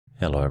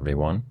Hello,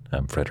 everyone.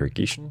 I'm Frederick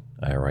Gieschen.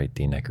 I write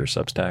the Necker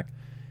Substack,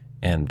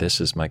 and this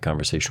is my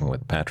conversation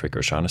with Patrick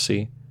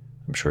O'Shaughnessy.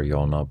 I'm sure you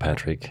all know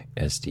Patrick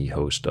as the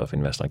host of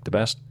Invest Like the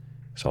Best.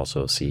 He's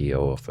also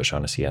CEO of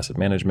O'Shaughnessy Asset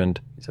Management.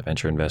 He's a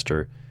venture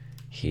investor.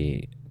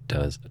 He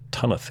does a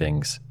ton of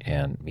things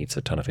and meets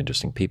a ton of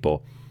interesting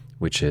people,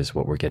 which is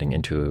what we're getting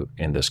into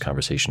in this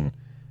conversation.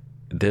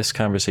 This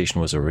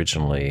conversation was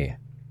originally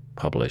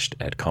published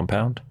at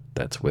Compound.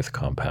 That's with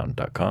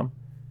compound.com.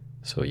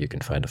 So you can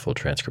find a full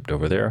transcript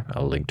over there.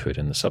 I'll link to it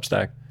in the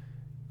Substack.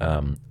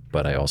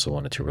 But I also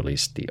wanted to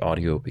release the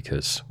audio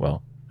because,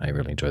 well, I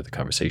really enjoyed the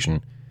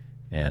conversation.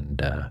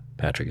 And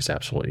Patrick is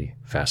absolutely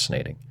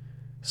fascinating.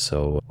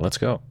 So let's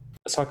go.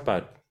 Let's talk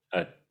about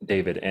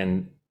David.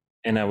 And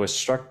I was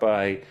struck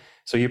by,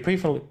 so you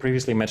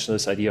previously mentioned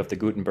this idea of the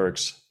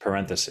Gutenberg's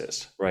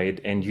parenthesis, right?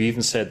 And you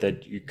even said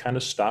that you kind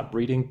of stopped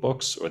reading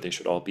books, or they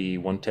should all be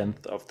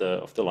 1/10 of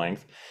the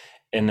length.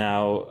 And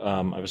now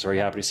I was very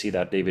happy to see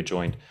that David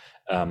joined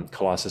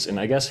Colossus. And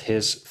I guess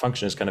his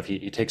function is kind of,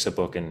 he takes a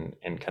book and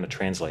kind of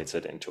translates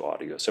it into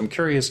audio. So I'm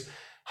curious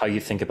how you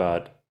think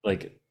about,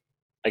 like,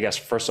 I guess,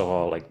 first of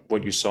all, like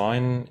what you saw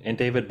in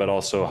David, but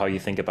also how you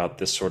think about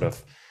this sort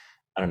of,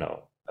 I don't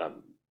know,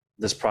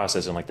 this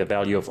process and like the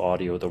value of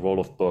audio, the role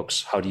of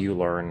books. How do you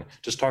learn?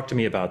 Just talk to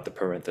me about the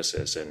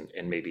parenthesis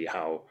and maybe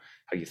how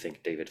you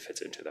think David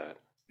fits into that.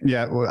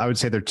 Yeah, well, I would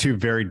say they're two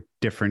very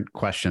different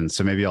questions.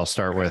 So maybe I'll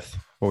start with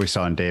what we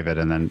saw in David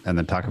and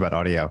then talk about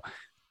audio.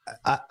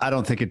 I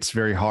don't think it's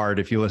very hard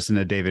if you listen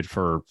to David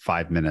for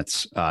 5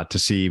 minutes to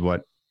see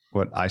what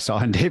I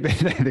saw in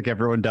David. I think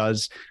everyone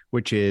does,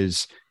 which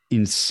is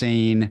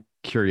insane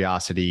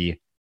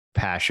curiosity,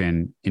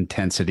 passion,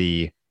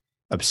 intensity,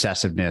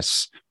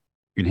 obsessiveness,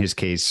 in his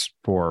case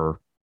for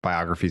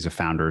biographies of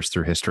founders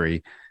through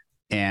history,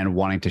 and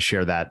wanting to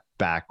share that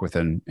back with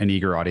an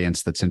eager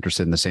audience that's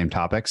interested in the same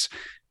topics.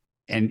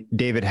 And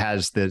David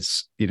has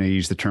this, you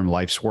use the term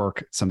life's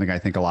work, something I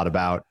think a lot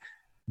about.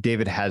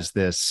 David has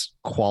this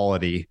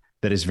quality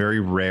that is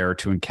very rare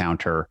to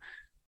encounter,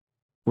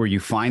 where you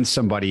find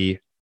somebody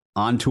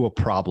onto a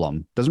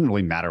problem. Doesn't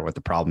really matter what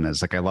the problem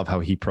is. Like, I love how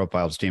he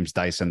profiles James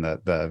Dyson,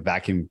 the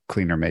vacuum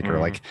cleaner maker.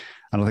 Mm-hmm. Like,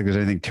 I don't think there's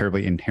anything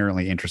terribly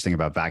inherently interesting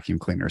about vacuum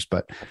cleaners,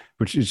 but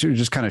which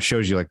just kind of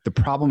shows you, like, the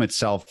problem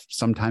itself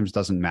sometimes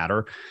doesn't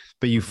matter,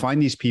 but you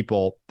find these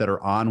people that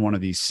are on one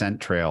of these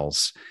scent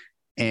trails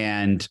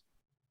and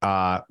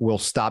will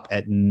stop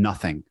at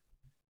nothing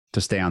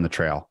to stay on the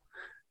trail.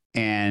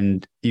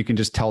 And you can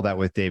just tell that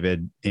with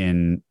David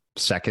in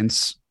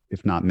seconds,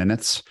 if not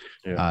minutes.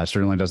 Yeah.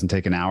 Certainly doesn't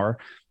take an hour.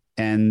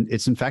 And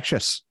it's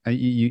infectious.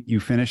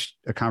 You finish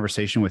a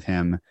conversation with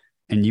him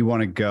and you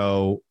want to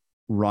go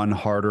run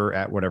harder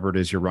at whatever it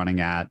is you're running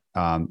at,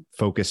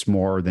 focus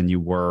more than you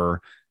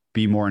were,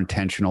 be more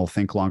intentional,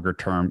 think longer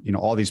term,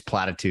 all these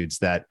platitudes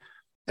that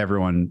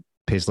everyone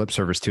pays lip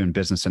service to in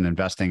business and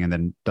investing and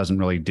then doesn't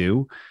really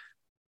do.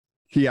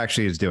 He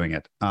actually is doing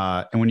it.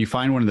 And when you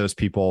find one of those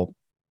people,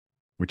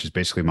 which is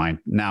basically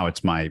now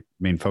it's my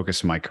main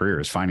focus in my career,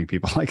 is finding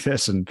people like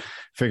this and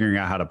figuring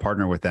out how to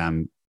partner with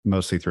them,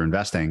 mostly through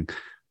investing,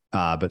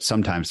 but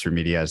sometimes through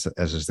media, as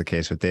is the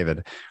case with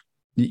David.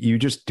 You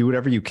just do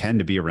whatever you can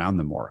to be around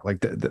them more. Like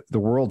the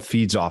world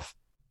feeds off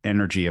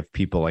energy of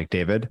people like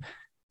David,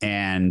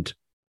 and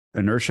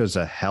inertia is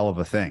a hell of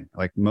a thing.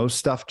 Like, most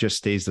stuff just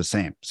stays the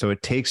same. So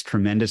it takes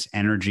tremendous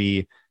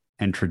energy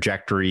and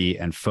trajectory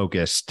and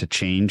focus to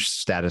change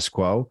status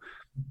quo.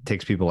 It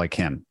takes people like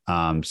him.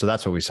 So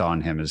that's what we saw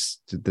in him, is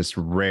this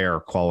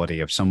rare quality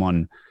of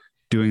someone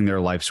doing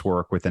their life's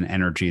work with an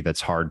energy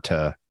that's hard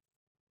to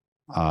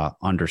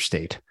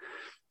understate.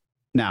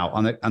 Now,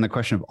 on the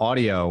question of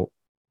audio,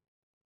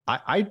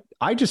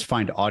 I just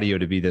find audio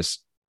to be this,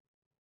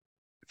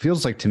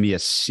 feels like to me, a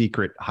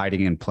secret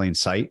hiding in plain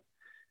sight.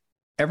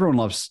 Everyone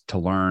loves to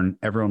learn.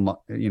 Everyone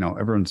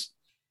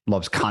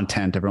loves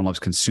content. Everyone loves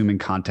consuming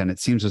content. It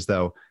seems as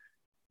though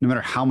no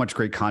matter how much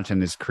great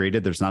content is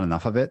created, there's not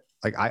enough of it.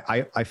 Like,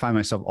 I find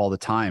myself all the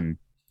time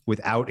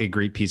without a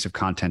great piece of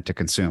content to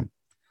consume.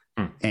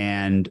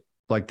 And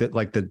like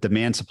the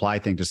demand supply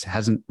thing just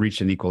hasn't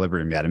reached an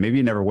equilibrium yet. And maybe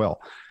it never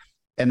will.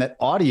 And that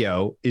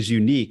audio is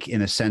unique in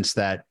the sense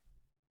that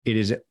it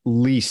is at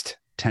least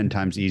 10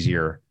 times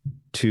easier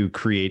to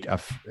create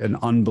an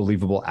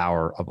unbelievable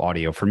hour of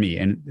audio for me.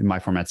 And in my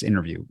format's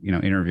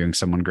interviewing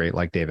someone great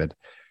like David.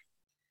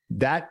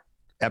 That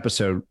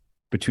episode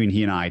between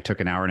he and I took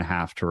an hour and a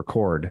half to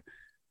record.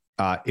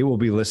 It will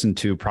be listened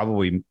to,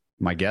 probably,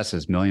 my guess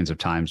is, millions of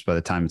times by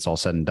the time it's all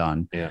said and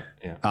done. Yeah.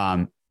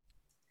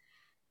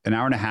 An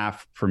hour and a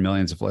half for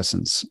millions of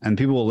listens, and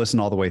people will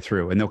listen all the way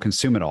through and they'll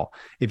consume it all.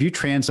 If you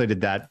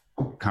translated that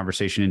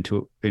conversation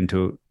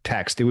into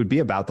text, it would be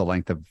about the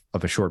length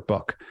of a short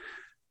book.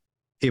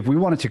 If we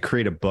wanted to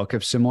create a book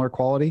of similar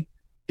quality,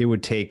 it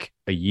would take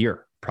a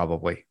year,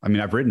 probably. I mean,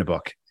 I've written a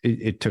book.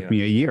 It took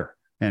me a year,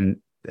 and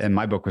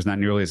my book was not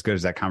nearly as good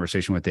as that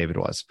conversation with David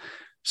was.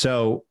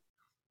 So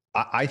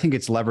I think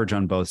it's leverage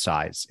on both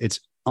sides.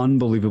 It's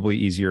unbelievably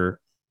easier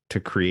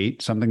to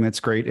create something that's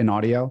great in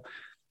audio.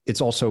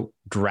 It's also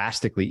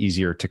drastically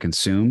easier to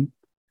consume.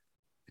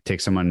 it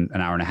takes someone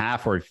an hour and a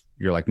half, or if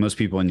you're like most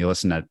people and you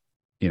listen at,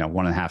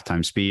 1.5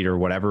 times speed or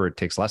whatever, it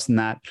takes less than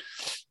that.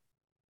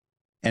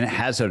 And it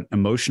has an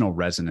emotional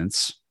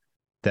resonance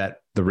that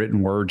the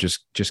written word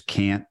just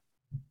can't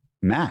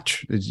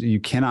match.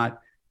 You cannot,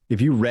 if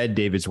you read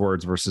David's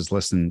words versus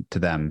listen to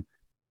them,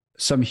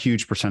 some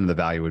huge percent of the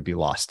value would be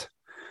lost.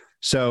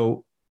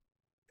 So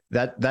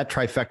that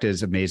trifecta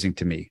is amazing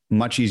to me.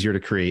 Much easier to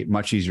create,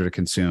 much easier to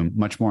consume,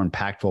 much more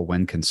impactful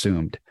when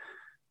consumed.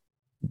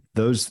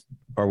 Those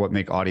are what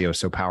make audio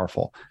so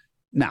powerful.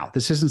 Now,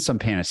 this isn't some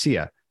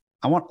panacea.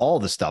 I want all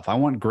the stuff. I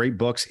want great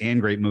books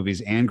and great movies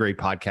and great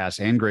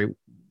podcasts and great,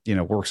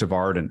 works of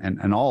art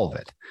and all of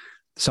it.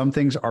 Some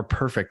things are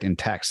perfect in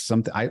text.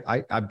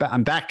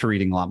 I'm back to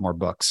reading a lot more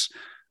books,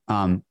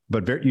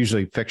 but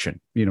usually fiction,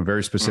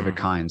 very specific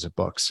kinds of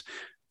books.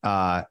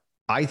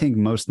 I think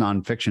most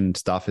nonfiction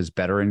stuff is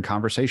better in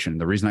conversation.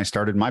 The reason I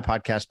started my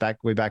podcast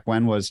way back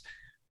when was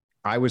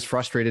I was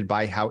frustrated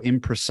by how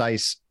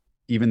imprecise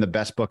even the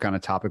best book on a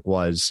topic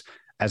was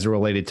as it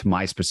related to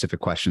my specific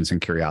questions and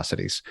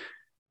curiosities.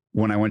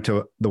 When I went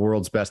to the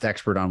world's best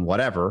expert on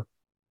whatever,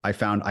 I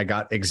found I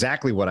got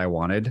exactly what I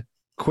wanted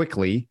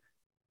quickly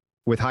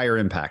with higher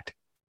impact.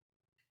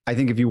 I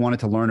think if you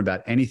wanted to learn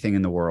about anything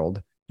in the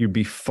world, you'd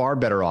be far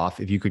better off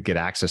if you could get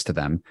access to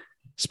them,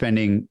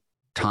 spending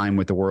time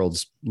with the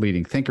world's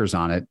leading thinkers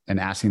on it and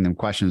asking them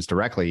questions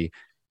directly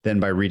than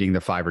by reading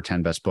the 5 or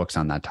 10 best books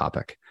on that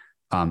topic.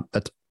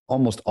 That's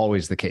almost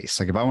always the case.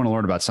 Like if I want to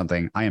learn about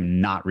something, I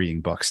am not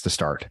reading books to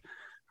start.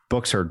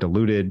 Books are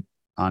diluted.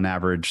 On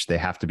average, they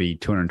have to be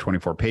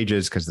 224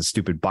 pages because the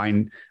stupid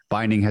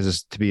binding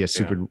has to be a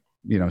stupid,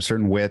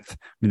 certain width.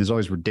 I mean, there's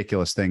always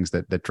ridiculous things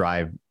that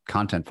drive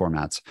content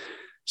formats.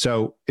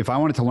 So if I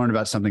wanted to learn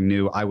about something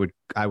new, I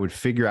would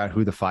figure out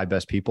who the 5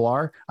 best people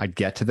are. I'd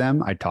get to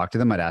them. I'd talk to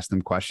them. I'd ask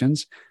them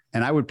questions,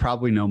 and I would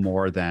probably know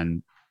more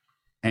than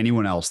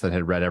anyone else that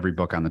had read every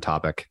book on the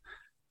topic.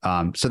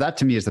 So that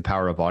to me is the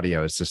power of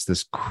audio. It's just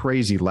this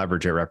crazy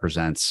leverage it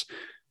represents.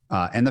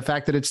 And the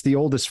fact that it's the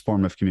oldest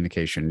form of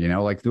communication,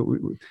 like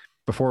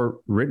before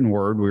written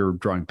word, we were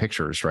drawing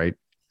pictures, right?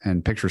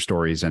 And picture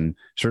stories. And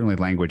certainly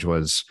language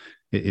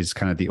is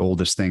kind of the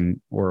oldest thing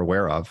we're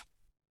aware of,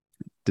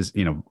 this,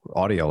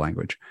 audio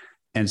language.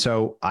 And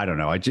so I don't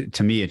know,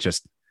 to me,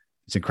 it's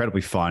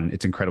incredibly fun.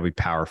 It's incredibly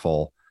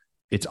powerful.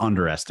 It's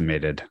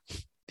underestimated.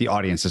 The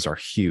audiences are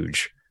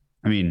huge.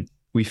 I mean,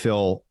 we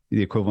fill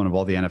the equivalent of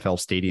all the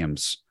NFL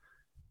stadiums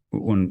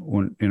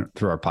when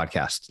through our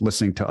podcast,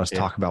 listening to us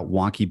talk about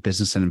wonky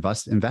business and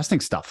investing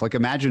stuff. Like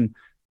imagine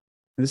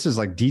this is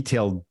like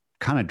detailed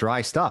kind of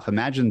dry stuff.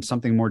 Imagine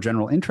something more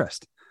general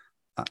interest.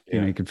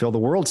 You can fill the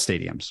world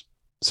stadiums.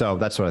 So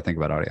that's what I think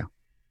about audio.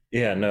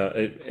 Yeah, no,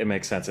 it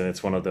makes sense. And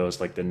it's one of those,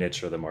 like the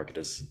niche or the market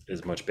is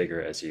much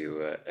bigger as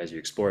you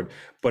explored.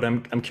 But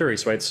I'm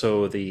curious, right?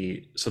 So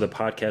the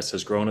podcast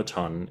has grown a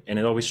ton, and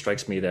it always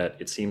strikes me that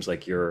it seems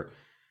like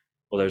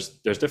there's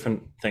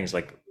different things.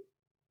 Like,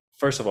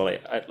 first of all,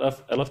 I'd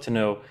love to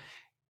know,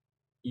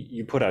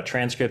 you put out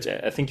transcripts.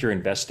 I think you're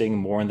investing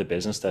more in the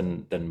business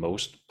than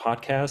most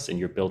podcasts, and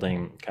you're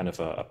building kind of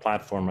a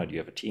platform, right? You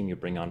have a team, you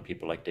bring on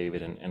people like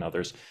David and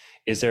others.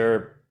 Is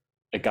there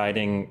a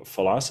guiding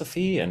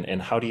philosophy,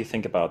 and how do you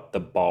think about the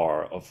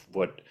bar of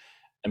what,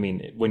 I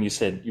mean, when you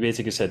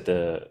basically said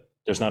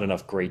there's not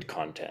enough great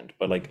content,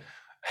 but like,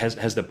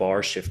 has the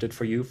bar shifted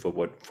for you for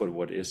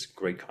what is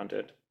great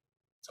content?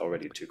 It's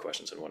already 2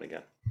 questions in one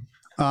again.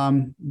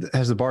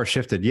 Has the bar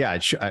shifted? Yeah.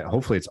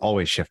 Hopefully it's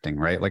always shifting,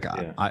 right? Like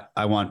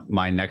I want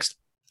my next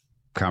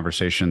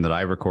conversation that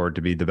I record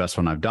to be the best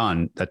one I've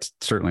done. That's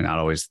certainly not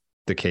always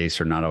the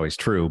case or not always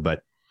true,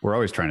 but we're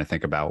always trying to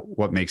think about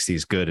what makes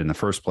these good in the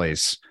first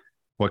place,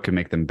 what can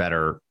make them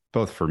better,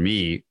 both for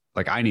me.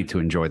 Like I need to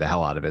enjoy the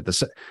hell out of it.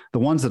 The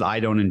ones that I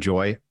don't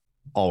enjoy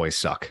always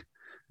suck.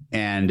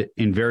 And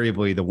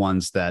invariably the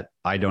ones that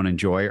I don't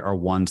enjoy are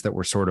ones that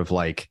were sort of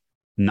like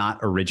not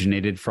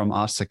originated from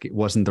us. Like it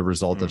wasn't the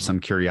result of some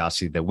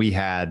curiosity that we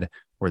had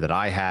or that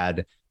I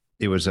had.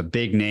 It was a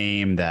big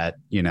name that,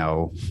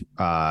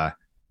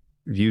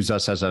 views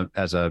us as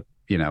a,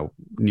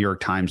 New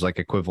York Times like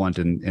equivalent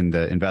in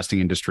the investing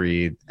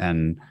industry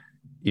and,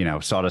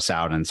 sought us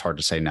out, and it's hard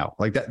to say no.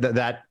 Like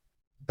that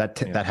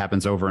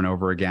happens over and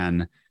over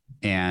again.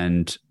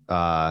 And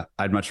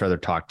I'd much rather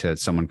talk to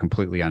someone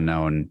completely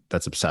unknown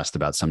that's obsessed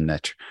about some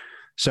niche.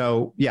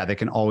 So yeah, they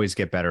can always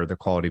get better. The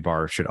quality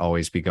bar should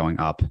always be going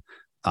up.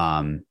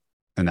 And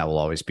that will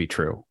always be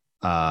true.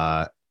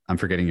 I'm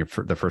forgetting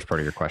the first part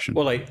of your question.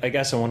 Well, I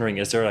guess I'm wondering,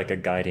 is there like a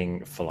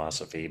guiding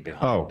philosophy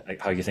behind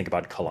how you think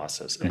about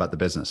Colossus? About the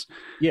business?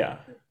 Yeah.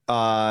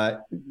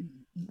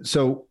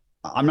 So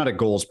I'm not a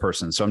goals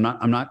person. So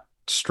I'm not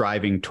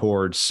striving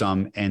towards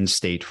some end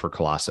state for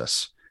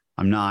Colossus.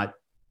 I'm not,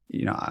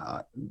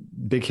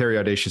 big, hairy,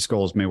 audacious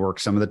goals may work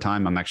some of the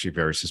time. I'm actually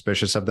very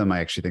suspicious of them. I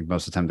actually think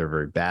most of the time they're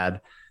very bad.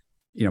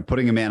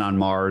 Putting a man on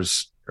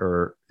Mars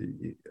or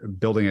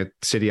building a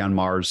city on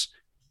Mars,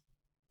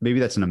 maybe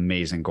that's an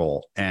amazing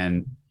goal.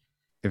 And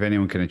if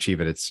anyone can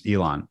achieve it, it's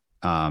Elon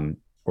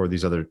or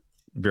these other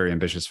very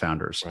ambitious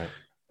founders. Right.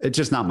 It's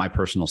just not my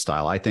personal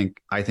style. I think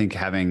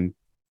having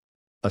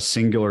a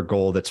singular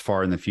goal that's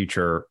far in the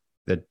future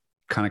that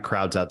kind of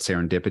crowds out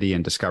serendipity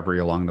and discovery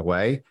along the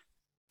way,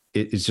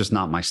 it's just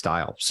not my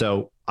style.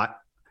 So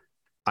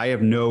I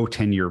have no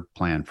 10-year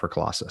plan for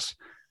Colossus.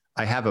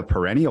 I have a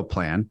perennial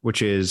plan,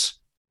 which is,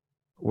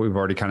 we've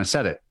already kind of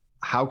said it.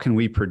 How can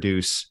we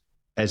produce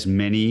as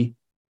many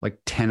like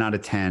 10 out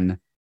of 10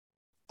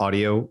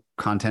 audio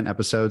content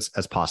episodes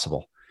as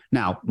possible?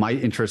 Now, my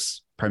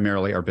interests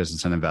primarily are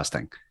business and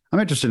investing. I'm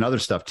interested in other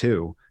stuff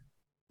too.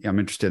 I'm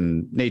interested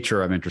in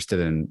nature. I'm interested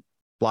in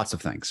lots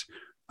of things.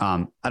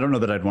 I don't know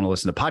that I'd want to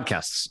listen to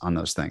podcasts on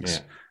those things.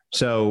 Yeah.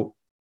 So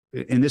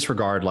in this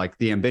regard, like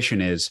the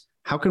ambition is,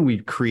 how can we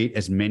create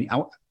as many?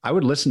 I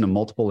would listen to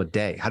multiple a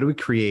day. How do we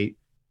create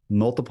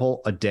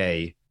multiple a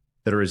day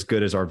that are as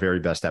good as our very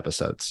best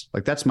episodes?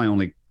 Like, that's my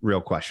only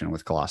real question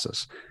with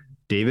Colossus.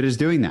 David is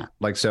doing that.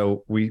 Like,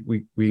 so we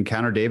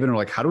encounter David and we're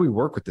like, how do we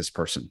work with this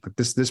person? Like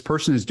this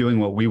person is doing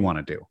what we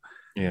want to do.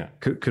 Yeah.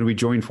 Could we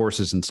join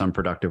forces in some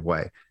productive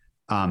way?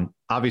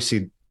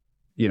 Obviously,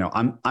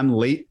 I'm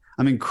late.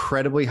 I'm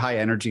incredibly high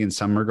energy in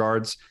some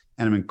regards,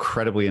 and I'm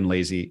incredibly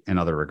lazy in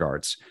other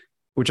regards,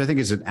 which I think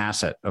is an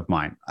asset of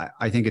mine.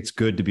 I think it's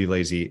good to be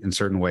lazy in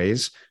certain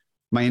ways.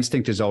 My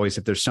instinct is always,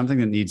 if there's something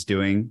that needs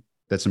doing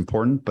that's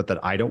important, but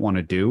that I don't want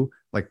to do,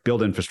 like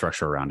build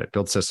infrastructure around it,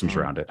 build systems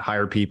around it,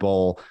 hire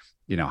people,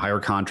 hire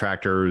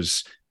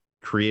contractors,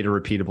 create a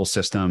repeatable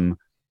system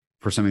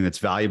for something that's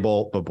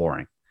valuable, but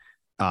boring.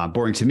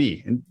 Boring to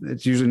me. And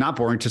it's usually not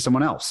boring to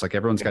someone else. Like,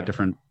 everyone's got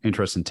different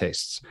interests and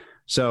tastes.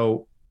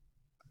 So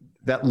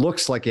that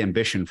looks like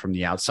ambition from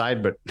the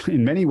outside, but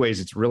in many ways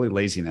it's really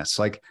laziness.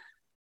 Like,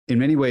 in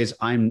many ways,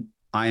 I'm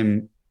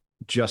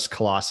just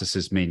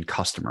Colossus's main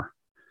customer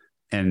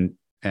and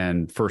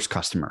first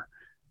customer.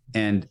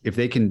 And if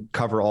they can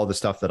cover all the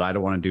stuff that I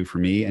don't want to do for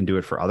me and do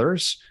it for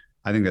others,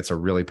 I think that's a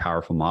really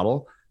powerful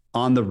model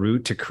on the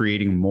route to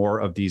creating more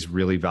of these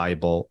really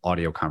valuable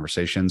audio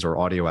conversations or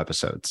audio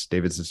episodes.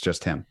 David's, it's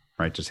just him,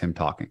 right? Just him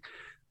talking.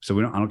 So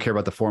I don't care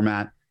about the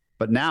format.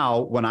 But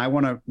now when I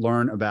want to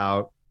learn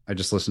about, I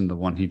just listened to the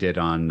one he did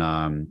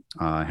on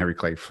Henry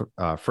Clay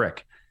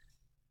Frick.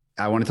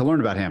 I wanted to learn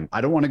about him.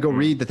 I don't want to go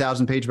read the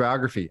 1,000-page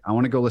biography. I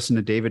want to go listen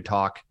to David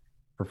talk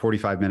for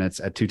 45 minutes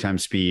at 2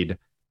 times speed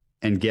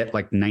and get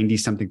like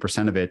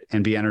 90-something% of it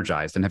and be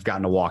energized and have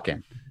gotten a walk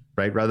in,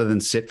 right? Rather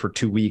than sit for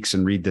 2 weeks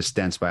and read this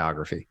dense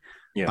biography.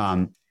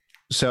 Yeah.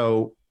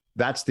 So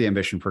that's the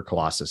ambition for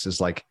Colossus,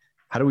 is like,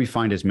 how do we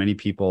find as many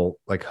people,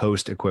 like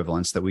host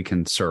equivalents, that we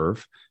can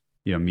serve,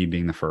 me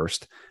being the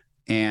first,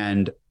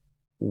 and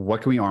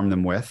what can we arm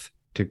them with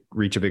to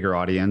reach a bigger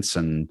audience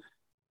and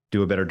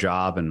do a better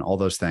job and all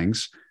those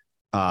things,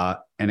 and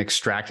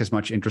extract as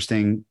much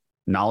interesting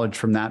knowledge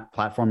from that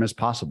platform as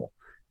possible.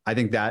 I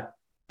think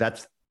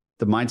that's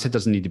the mindset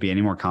doesn't need to be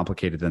any more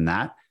complicated than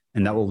that.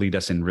 And that will lead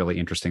us in really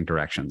interesting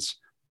directions.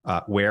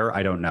 Where,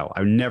 I don't know.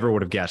 I never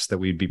would have guessed that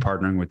we'd be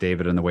partnering with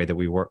David in the way that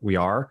we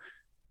are,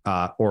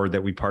 or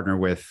that we partner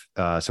with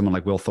someone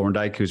like Will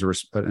Thorndike, who's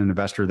an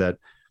investor that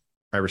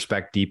I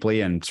respect deeply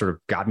and sort of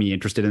got me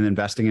interested in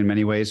investing in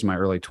many ways in my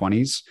early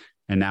 20s.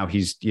 And now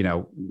he's,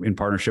 in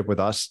partnership with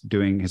us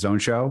doing his own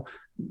show.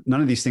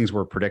 None of these things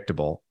were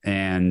predictable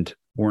and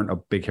weren't a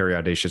big, hairy,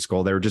 audacious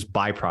goal. They were just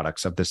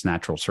byproducts of this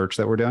natural search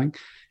that we're doing.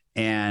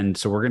 And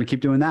so we're going to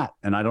keep doing that.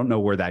 And I don't know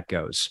where that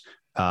goes.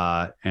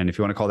 And if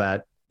you want to call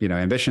that,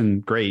 ambition,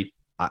 great.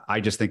 I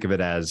just think of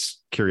it as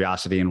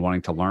curiosity and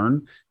wanting to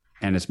learn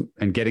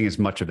and getting as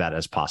much of that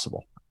as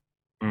possible.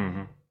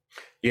 Mm-hmm.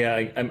 Yeah.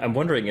 I'm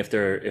wondering if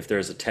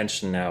there's a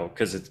tension now,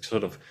 because it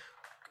sort of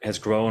has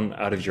grown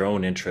out of your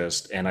own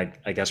interest. And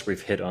I guess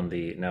we've hit on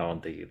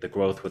the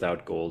growth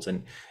without goals.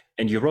 And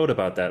you wrote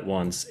about that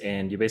once,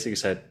 and you basically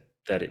said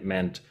that it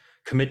meant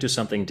commit to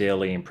something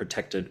daily and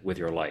protect it with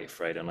your life,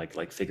 right? And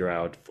like figure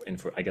out,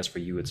 and I guess for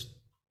you, it's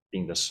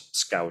being this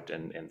scout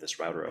and this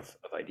router of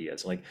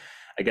ideas. Like,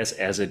 I guess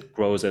as it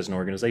grows as an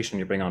organization,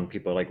 you bring on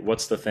people, like,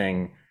 what's the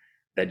thing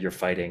that you're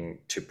fighting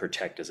to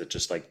protect? Is it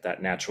just like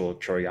that natural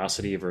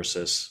curiosity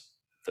versus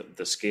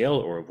the scale,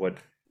 or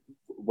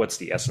what's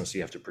the essence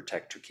you have to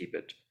protect to keep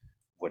it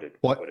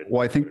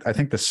I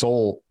think the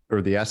soul,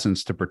 or the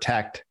essence to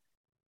protect,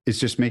 is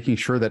just making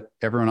sure that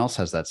everyone else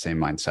has that same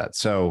mindset.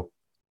 So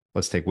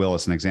let's take Will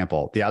as an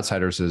example. The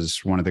Outsiders is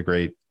one of the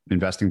great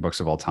investing books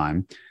of all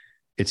time.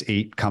 It's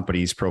 8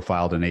 companies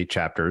profiled in 8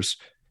 chapters.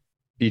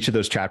 Each of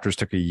those chapters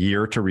took a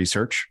year to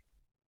research.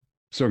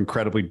 So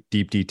incredibly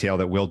deep detail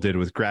that Will did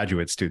with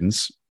graduate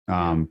students,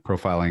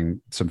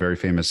 profiling some very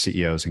famous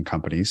CEOs and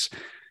companies.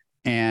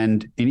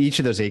 And in each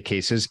of those 8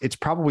 cases, it's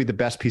probably the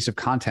best piece of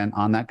content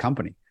on that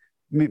company.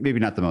 Maybe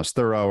not the most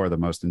thorough or the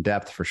most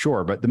in-depth for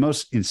sure, but the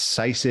most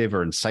incisive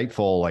or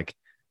insightful, like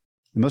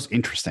the most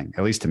interesting,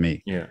 at least to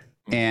me. Yeah.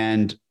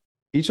 And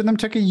each of them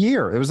took a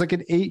year. It was like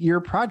an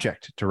 8-year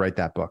project to write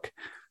that book.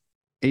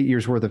 8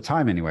 years worth of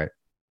time anyway.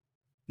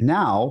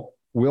 Now,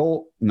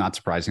 Will, not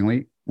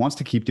surprisingly, wants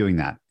to keep doing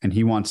that. And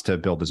he wants to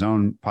build his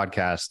own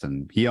podcast,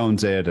 and he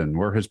owns it, and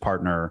we're his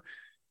partner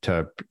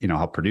to,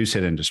 help produce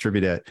it and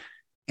distribute it.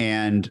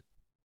 And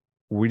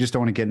we just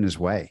don't want to get in his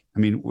way. I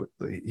mean,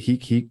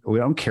 we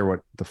don't care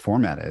what the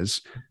format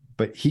is,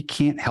 but he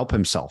can't help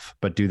himself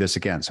but do this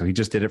again. So he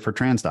just did it for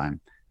TransDigm.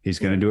 He's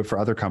going to do it for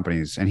other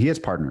companies, and he has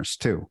partners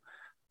too.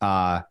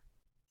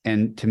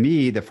 And to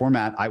me, the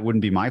format, I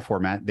wouldn't be my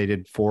format. They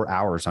did 4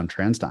 hours on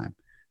TransDigm,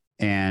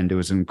 and it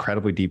was an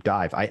incredibly deep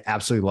dive. I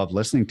absolutely love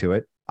listening to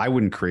it. I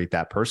wouldn't create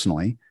that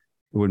personally.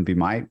 It wouldn't be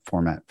my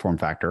form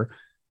factor,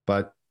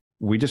 but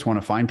we just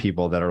want to find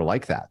people that are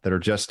like that are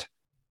just,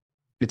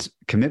 it's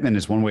commitment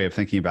is one way of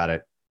thinking about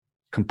it.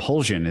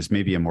 Compulsion is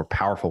maybe a more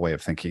powerful way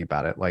of thinking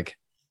about it. Like,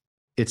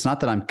 it's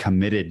not that I'm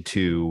committed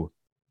to,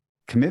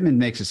 commitment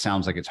makes it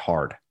sound like it's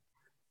hard.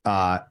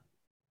 I,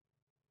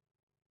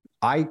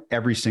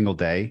 every single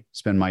day,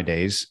 spend my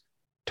days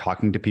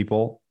talking to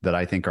people that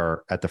I think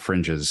are at the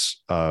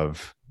fringes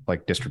of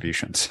like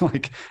distributions,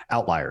 like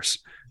outliers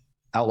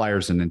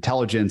in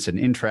intelligence and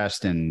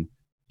interest and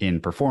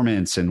in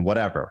performance and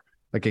whatever,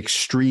 like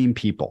extreme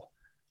people.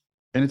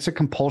 And it's a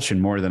compulsion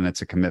more than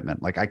it's a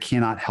commitment. Like, I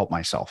cannot help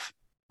myself.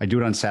 I do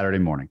it on Saturday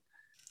morning,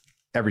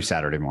 every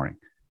Saturday morning,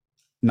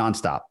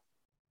 nonstop,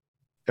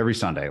 every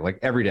Sunday, like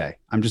every day.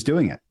 I'm just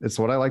doing it. It's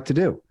what I like to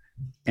do.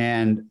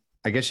 And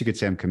I guess you could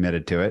say I'm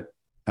committed to it.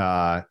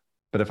 But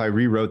if I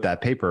rewrote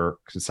that paper,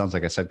 because it sounds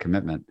like I said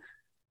commitment,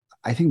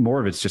 I think more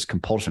of it's just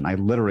compulsion. I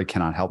literally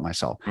cannot help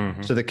myself.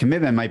 Mm-hmm. So the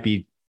commitment might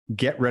be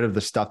get rid of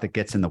the stuff that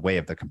gets in the way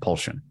of the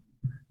compulsion.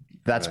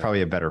 That's right.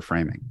 Probably a better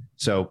framing.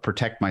 So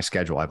protect my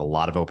schedule. I have a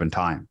lot of open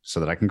time so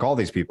that I can call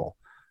these people.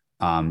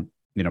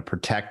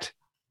 Protect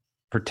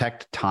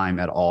time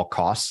at all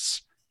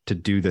costs to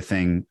do the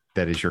thing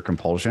that is your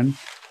compulsion.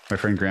 My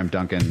friend Graham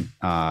Duncan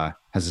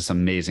has this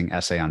amazing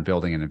essay on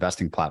building an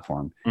investing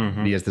platform. Mm-hmm.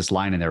 And he has this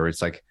line in there where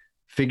it's like,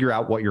 figure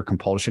out what your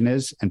compulsion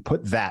is and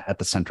put that at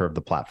the center of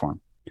the platform.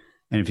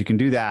 And if you can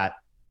do that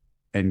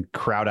and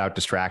crowd out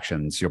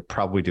distractions, you'll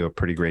probably do a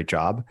pretty great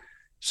job.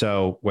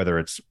 So whether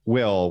it's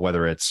Will,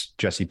 whether it's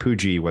Jesse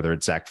Pujji, whether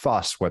it's Zach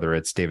Fuss, whether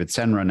it's David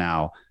Senra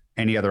now,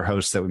 any other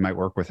hosts that we might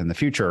work with in the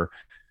future,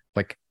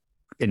 like,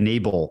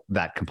 enable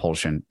that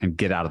compulsion and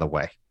get out of the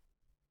way.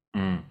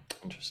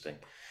 Interesting.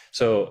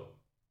 So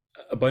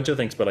a bunch of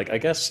things, but like, I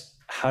guess,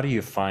 how do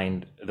you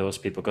find those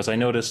people? Because I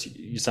notice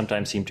you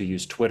sometimes seem to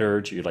use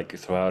Twitter to like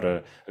throw out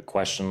a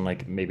question,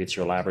 like maybe it's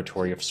your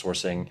laboratory of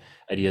sourcing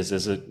ideas.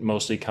 Does it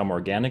mostly come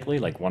organically?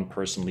 Like one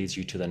person leads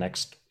you to the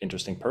next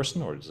interesting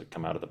person, or does it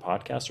come out of the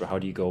podcast? Or how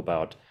do you go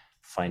about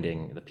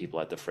finding the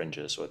people at the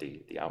fringes or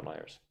the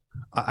outliers?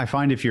 I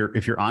find if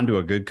you're onto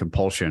a good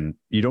compulsion,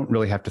 you don't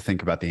really have to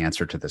think about the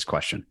answer to this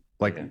question.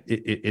 Like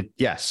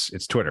yes,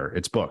 it's Twitter,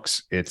 it's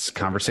books, it's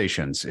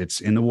conversations, it's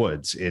in the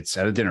woods, it's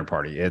at a dinner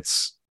party,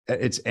 it's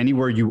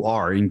anywhere you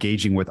are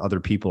engaging with other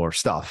people or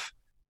stuff.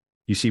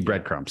 You see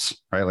breadcrumbs,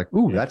 right? Like,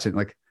 ooh, that's it.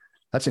 Like,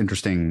 that's an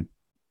interesting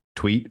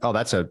tweet. Oh,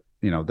 that's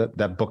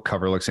that book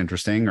cover looks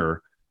interesting,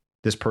 or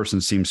this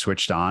person seems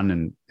switched on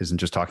and isn't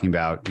just talking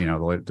about,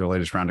 the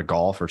latest round of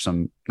golf or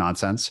some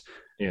nonsense.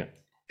 Yeah.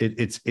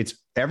 It's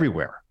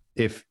everywhere.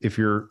 If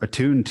you're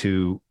attuned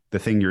to the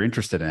thing you're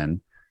interested in,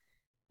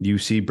 you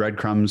see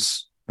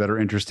breadcrumbs that are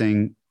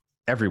interesting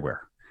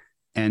everywhere.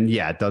 And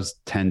yeah, it does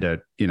tend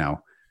to,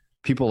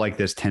 people like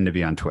this tend to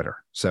be on Twitter.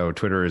 So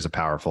Twitter is a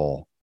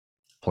powerful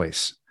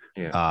place.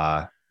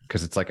 Yeah.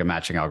 Because it's like a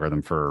matching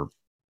algorithm for,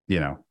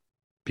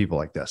 people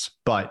like this.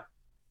 But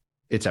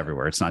it's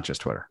everywhere. It's not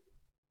just Twitter.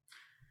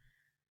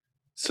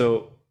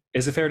 So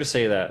is it fair to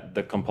say that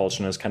the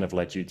compulsion has kind of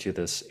led you to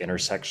this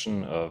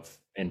intersection of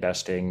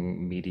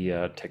investing,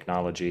 media,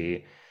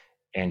 technology,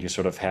 and you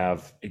sort of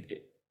have,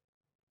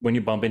 when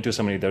you bump into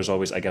somebody, there's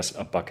always, I guess,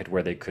 a bucket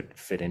where they could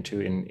fit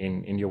into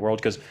in your world?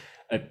 Because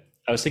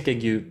I was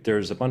thinking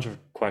there's a bunch of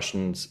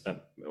questions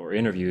or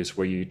interviews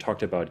where you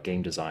talked about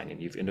game design, and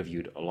you've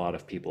interviewed a lot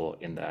of people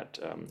in that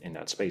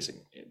space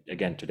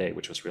again today,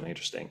 which was really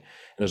interesting. And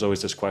there's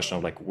always this question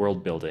of like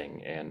world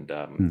building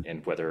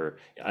and whether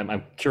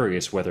I'm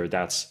curious whether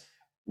that's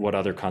what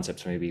other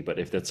concepts may be, but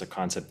if that's a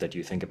concept that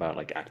you think about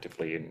like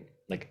actively, and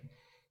like,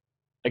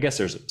 I guess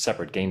there's a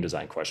separate game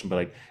design question, but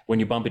like when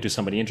you bump into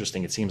somebody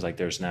interesting, it seems like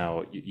there's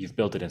now, you've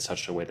built it in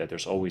such a way that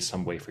there's always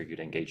some way for you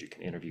to engage. You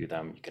can interview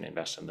them, you can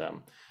invest in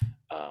them,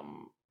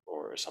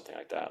 or something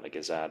like that. Like,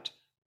 is that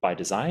by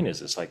design? Is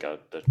this like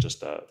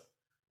just the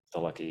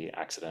lucky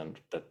accident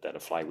that a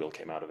flywheel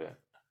came out of it?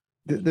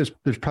 There's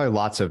probably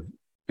lots of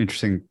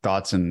interesting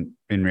thoughts in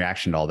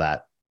reaction to all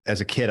that. As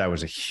a kid, I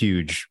was a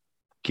huge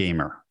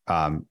gamer,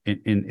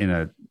 in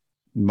a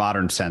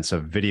modern sense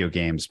of video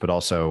games, but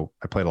also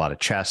I played a lot of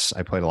chess.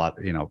 I played a lot,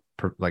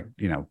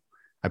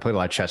 I played a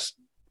lot of chess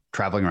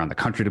traveling around the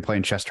country to play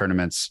in chess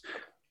tournaments.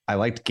 I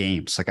liked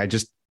games. Like, I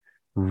just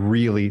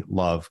really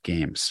love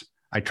games.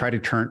 I try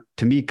to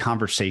to me,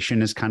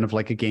 conversation is kind of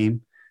like a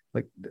game.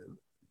 Like,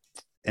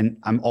 and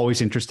I'm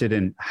always interested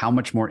in how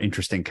much more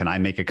interesting can I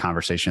make a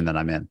conversation that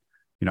I'm in?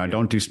 I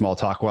don't do small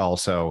talk well.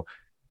 So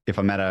if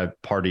I'm at a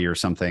party or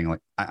something, like,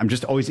 I'm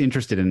just always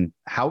interested in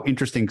how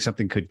interesting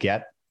something could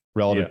get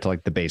relative to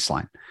like the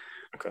baseline.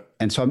 Okay.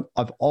 And so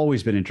I've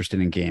always been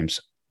interested in games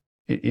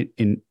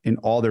in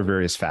all their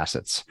various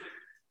facets.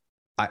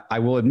 I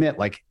will admit,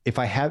 like if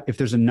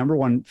there's a number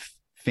one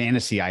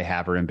fantasy I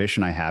have or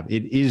ambition I have,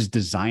 it is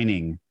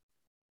designing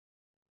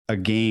a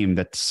game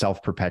that's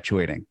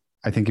self-perpetuating.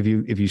 I think if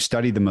you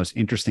study the most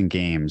interesting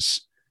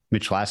games,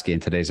 Mitch Lasky in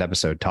today's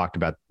episode talked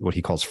about what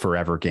he calls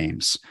forever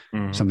games,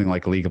 something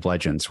like League of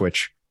Legends,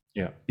 which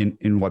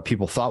in what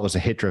people thought was a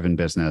hit-driven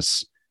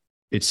business,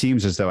 it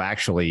seems as though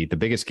actually the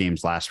biggest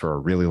games last for a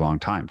really long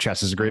time.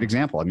 Chess is a great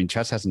example. I mean,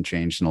 chess hasn't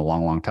changed in a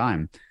long, long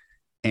time.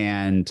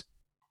 And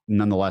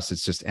nonetheless,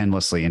 it's just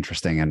endlessly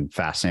interesting and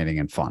fascinating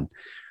and fun.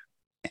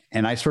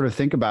 And I sort of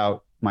think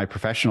about my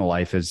professional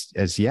life as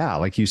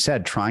like you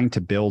said, trying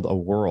to build a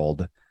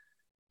world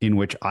in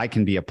which I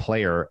can be a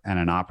player and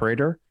an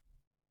operator.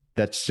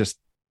 That's just,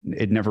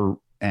 it never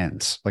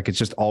ends. Like, it's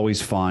just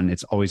always fun.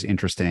 It's always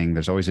interesting.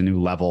 There's always a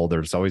new level.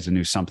 There's always a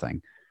new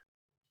something.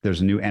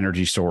 There's a new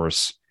energy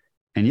source.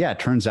 And yeah, it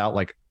turns out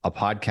like a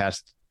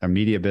podcast, a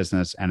media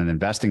business, and an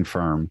investing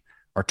firm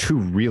are two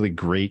really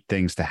great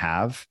things to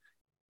have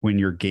when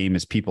your game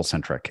is people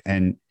centric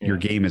and your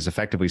game is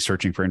effectively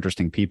searching for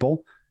interesting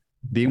people.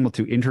 Being able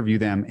to interview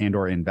them and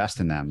or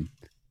invest in them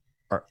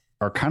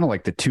are kind of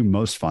like the two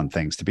most fun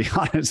things, to be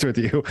honest with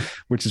you,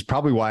 which is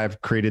probably why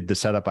I've created the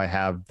setup I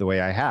have the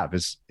way I have.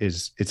 Is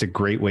it's a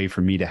great way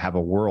for me to have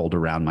a world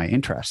around my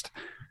interest.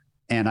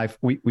 And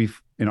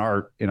we've in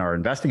our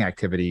investing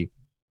activity,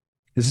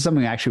 this is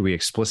something actually we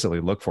explicitly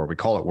look for. We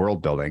call it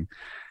world building.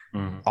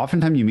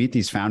 Oftentimes you meet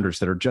these founders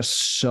that are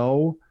just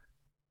so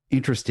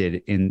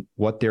interested in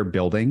what they're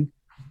building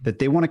that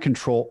they want to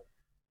control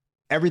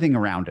everything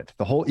around it,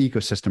 the whole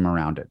ecosystem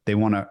around it. They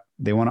want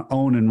to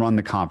own and run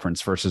the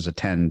conference versus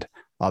attend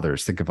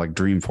others. Think of like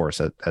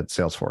Dreamforce at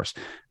Salesforce.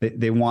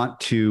 They want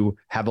to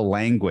have a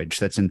language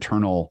that's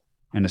internal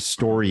and a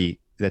story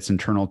that's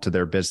internal to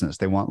their business.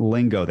 They want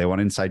lingo. They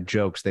want inside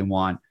jokes. They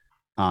want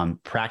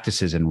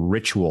practices and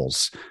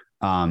rituals.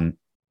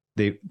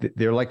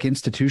 They're like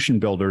institution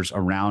builders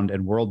around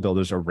and world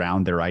builders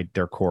around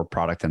their core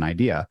product and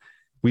idea.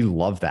 We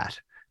love that,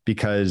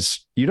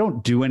 because you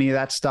don't do any of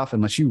that stuff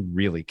unless you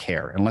really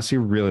care, unless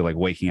you're really like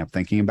waking up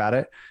thinking about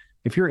it.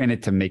 If you're in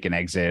it to make an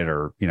exit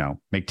or,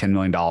 make $10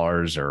 million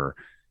or,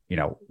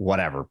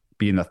 whatever,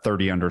 be in the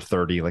 30 under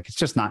 30, like it's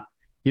just not,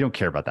 you don't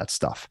care about that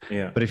stuff.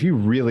 Yeah. But if you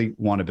really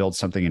want to build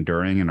something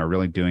enduring and are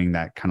really doing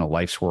that kind of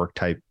life's work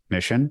type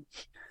mission,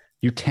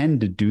 you tend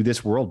to do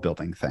this world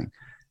building thing.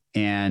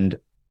 And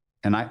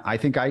I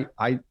think I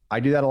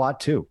do that a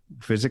lot too.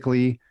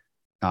 Physically,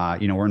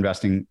 we're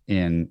investing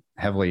in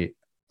heavily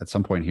at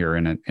some point here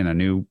in a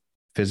new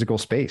physical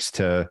space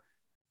to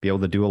be able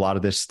to do a lot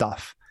of this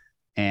stuff.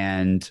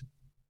 And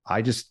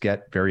I just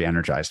get very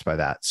energized by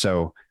that.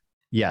 So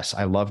yes,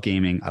 I love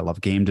gaming. I love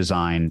game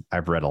design.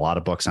 I've read a lot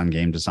of books on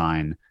game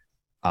design.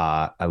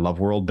 I love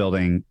world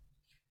building.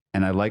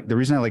 And the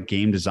reason I like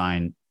game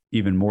design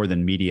even more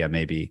than media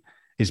maybe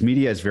is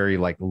media is very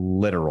like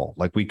literal.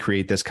 Like, we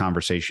create this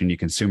conversation, you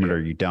consume it or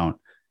you don't.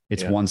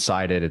 It's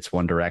one-sided, it's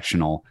one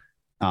directional.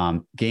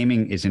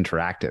 Gaming is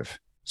interactive.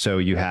 So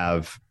you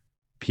have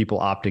people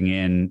opting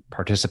in,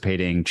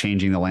 participating,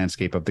 changing the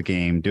landscape of the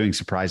game, doing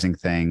surprising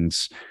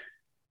things.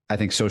 I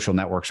think social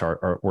networks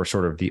are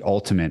sort of the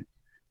ultimate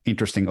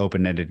interesting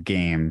open-ended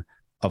game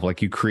of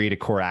like, you create a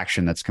core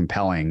action that's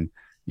compelling,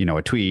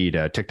 a tweet,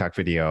 a TikTok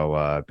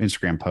video,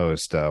 Instagram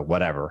post,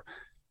 whatever.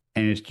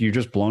 And you're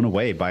just blown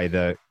away by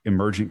the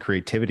emergent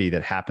creativity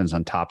that happens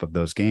on top of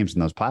those games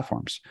and those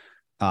platforms.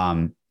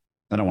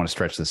 I don't want to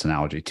stretch this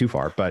analogy too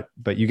far,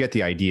 but you get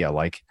the idea.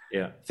 Like,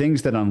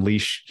 things that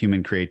unleash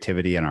human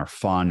creativity and are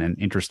fun and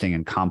interesting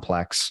and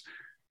complex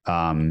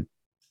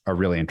are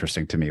really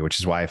interesting to me, which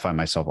is why I find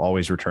myself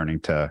always returning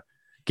to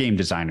game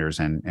designers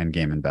and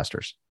game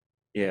investors.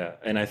 Yeah,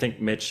 and I think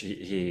Mitch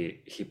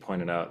he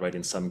pointed out, right,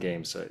 in some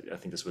games, I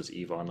think this was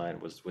EVE Online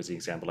was the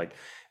example. Like,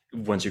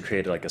 once you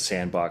create like a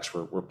sandbox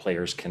where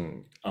players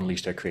can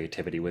unleash their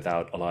creativity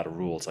without a lot of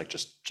rules, like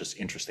just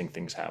interesting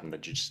things happen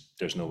that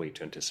there's no way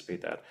to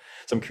anticipate that.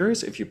 So I'm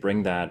curious if you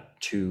bring that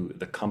to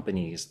the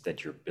companies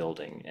that you're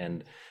building.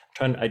 And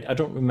I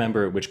don't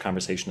remember which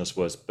conversation this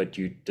was, but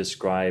you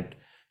described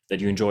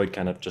that you enjoyed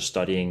kind of just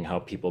studying how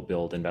people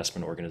build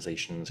investment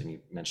organizations, and you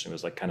mentioned it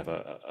was like kind of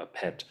a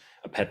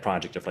pet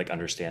project of like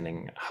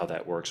understanding how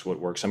that works,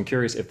 what works. I'm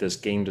curious if this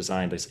game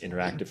design, this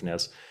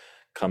interactiveness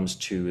comes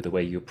to the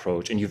way you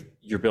approach, and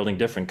you're building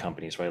different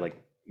companies, right? Like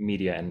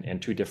media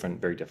and two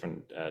very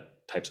different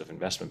types of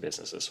investment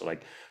businesses. So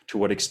like, to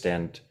what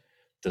extent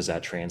does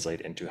that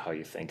translate into how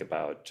you think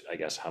about, I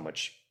guess, how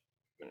much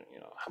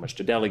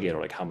to delegate,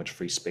 or like how much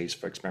free space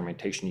for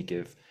experimentation you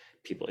give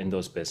people in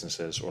those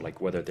businesses, or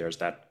like whether there's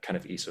that kind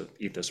of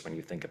ethos when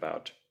you think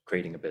about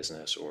creating a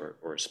business or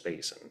a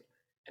space.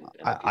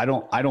 I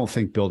don't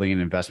think building an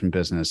investment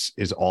business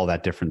is all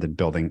that different than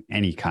building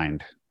any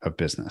kind of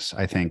business.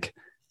 I think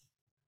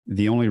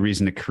the only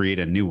reason to create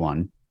a new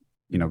one,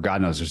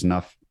 God knows there's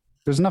enough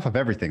of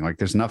everything. Like,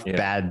 there's enough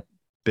bad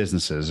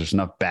businesses. There's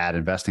enough bad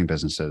investing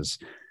businesses.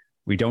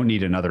 We don't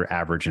need another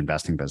average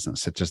investing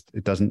business.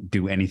 It doesn't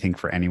do anything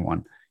for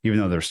anyone, even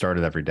though they're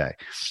started every day.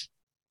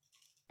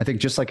 I think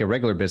just like a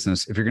regular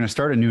business, if you're going to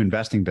start a new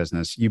investing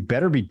business, you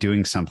better be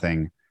doing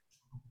something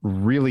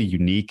really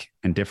unique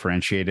and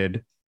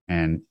differentiated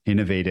and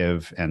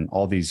innovative and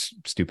all these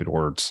stupid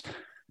words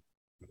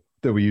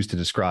that we use to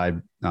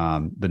describe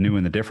the new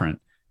and the different.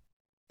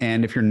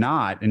 And if you're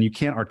not, and you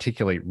can't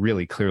articulate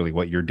really clearly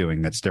what you're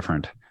doing that's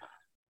different,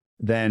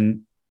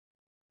 then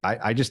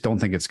I just don't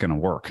think it's going to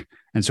work.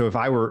 And so if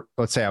I were,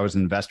 let's say I was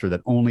an investor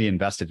that only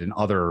invested in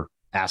other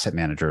asset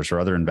managers or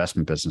other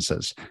investment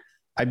businesses,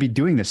 I'd be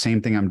doing the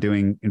same thing I'm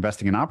doing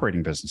investing in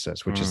operating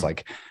businesses, which is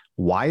like,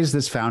 why is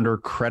this founder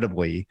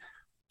credibly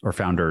or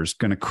founders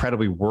going to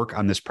credibly work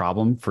on this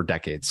problem for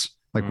decades?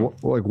 Like,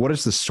 what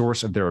is the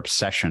source of their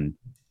obsession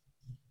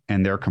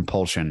and their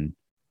compulsion?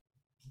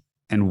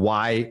 And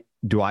why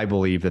do I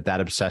believe that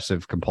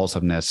obsessive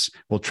compulsiveness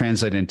will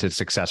translate into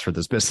success for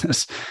this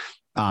business?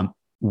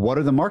 What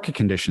are the market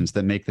conditions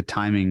that make the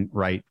timing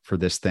right for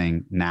this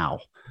thing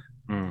now?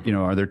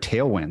 Are there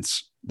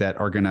tailwinds that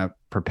are going to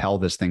propel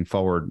this thing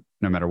forward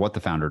no matter what the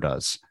founder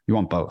does? You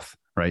want both,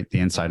 right? The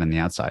inside and the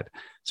outside.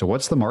 So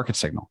what's the market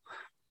signal?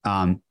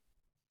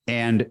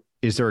 And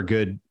is there a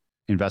good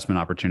investment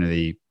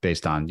opportunity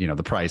based on,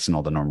 the price and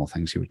all the normal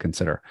things you would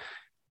consider?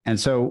 And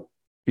so,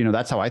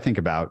 that's how I think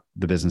about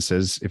the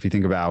businesses. If you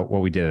think about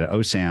what we did at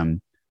OSAM,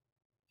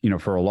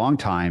 for a long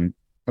time,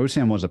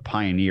 OSAM was a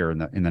pioneer in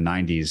the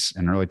 90s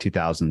and early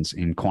 2000s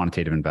in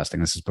quantitative investing.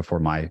 This is before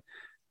my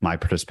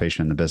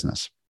participation in the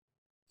business.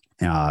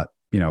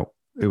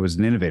 It was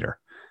an innovator.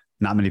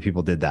 Not many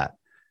people did that.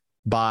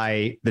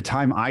 By the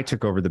time I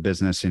took over the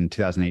business in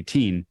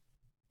 2018,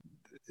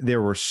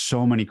 there were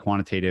so many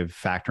quantitative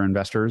factor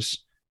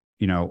investors.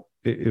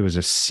 It was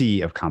a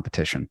sea of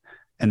competition.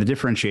 And the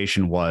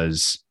differentiation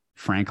was,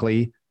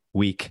 frankly,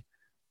 weak.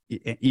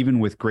 Even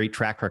with great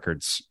track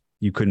records,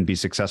 you couldn't be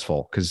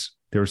successful because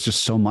there was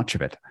just so much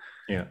of it.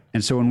 Yeah.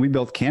 And so when we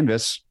built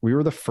Canvas, we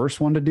were the first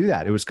one to do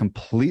that. It was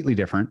completely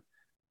different.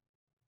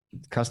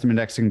 Custom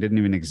indexing didn't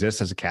even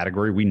exist as a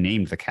category. We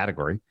named the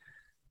category.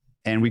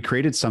 And we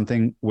created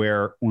something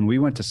where when we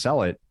went to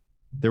sell it,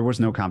 there was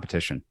no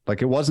competition.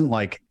 Like, it wasn't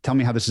like, tell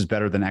me how this is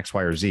better than X,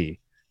 Y, or Z,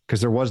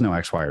 because there was no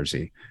X, Y, or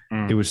Z.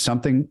 It was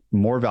something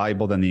more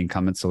valuable than the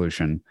incumbent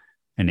solution,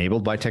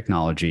 enabled by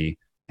technology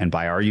and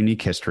by our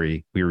unique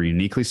history. We were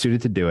uniquely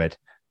suited to do it.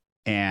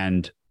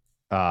 And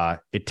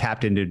it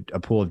tapped into a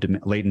pool of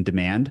latent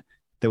demand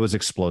that was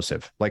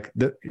explosive. Like,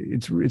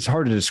 it's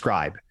hard to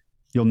describe.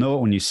 You'll know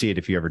it when you see it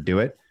if you ever do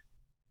it.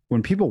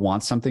 When people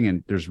want something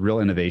and there's real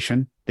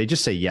innovation, they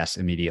just say yes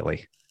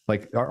immediately.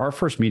 Like our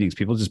first meetings,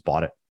 people just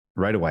bought it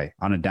right away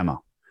on a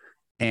demo.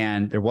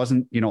 And there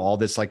wasn't, all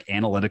this like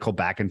analytical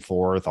back and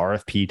forth,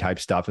 RFP type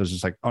stuff. It was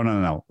just like, oh,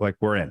 no. Like,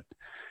 we're in.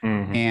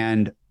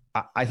 And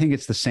I think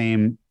it's the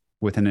same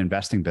with an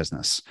investing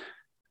business.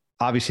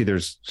 Obviously,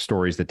 there's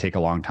stories that take a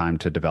long time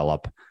to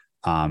develop.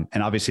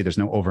 And obviously, there's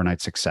no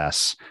overnight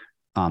success.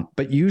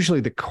 But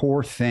usually the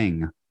core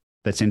thing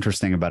that's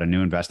interesting about a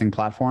new investing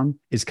platform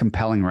is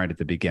compelling right at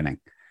the beginning.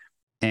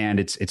 And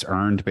it's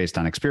earned based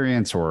on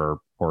experience or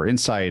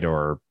insight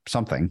or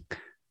something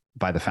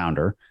by the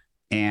founder.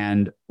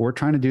 And we're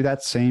trying to do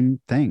that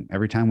same thing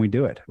every time we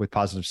do it with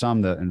Positive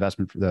Sum, the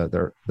investment,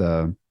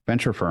 the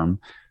venture firm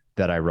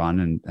that I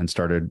run and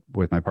started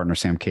with my partner,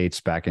 Sam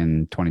Cates, back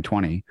in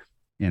 2020,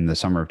 in the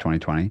summer of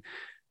 2020.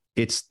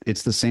 It's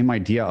the same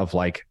idea of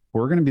like,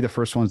 we're going to be the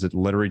first ones that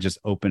literally just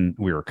open.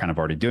 We were kind of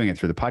already doing it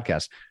through the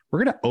podcast.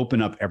 We're going to open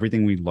up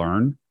everything we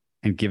learn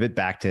and give it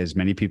back to as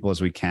many people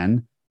as we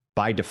can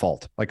by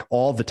default, like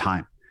all the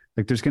time.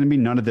 Like, there's going to be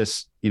none of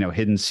this,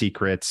 hidden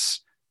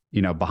secrets,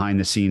 behind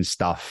the scenes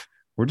stuff.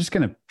 We're just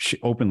going to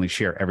openly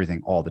share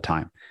everything all the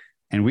time.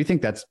 And we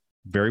think that's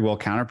very well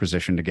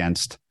counterpositioned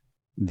against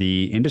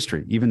the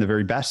industry, even the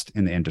very best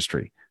in the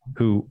industry,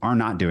 who are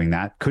not doing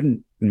that,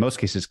 in most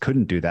cases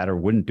couldn't do that or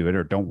wouldn't do it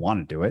or don't want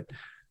to do it.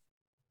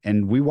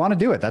 And we want to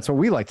do it. That's what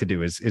we like to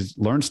do is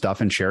learn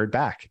stuff and share it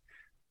back.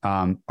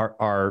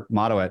 Our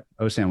motto at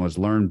OSAM was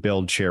learn,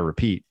 build, share,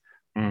 repeat.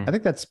 I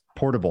think that's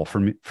portable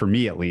for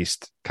me at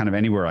least, kind of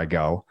anywhere I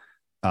go.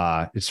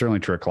 It's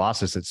certainly true at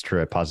Colossus. It's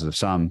true at Positive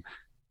Sum.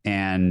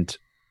 And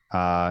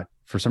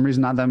for some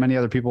reason, not that many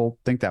other people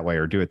think that way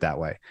or do it that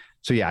way.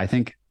 So yeah, I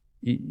think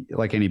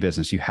like any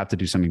business, you have to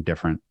do something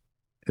different.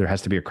 There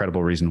has to be a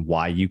credible reason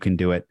why you can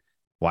do it,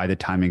 why the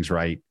timing's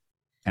right,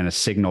 and a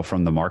signal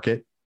from the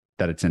market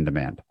that it's in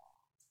demand.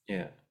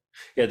 Yeah.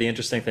 The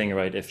interesting thing,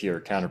 right, if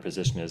your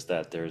counterposition is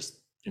that there's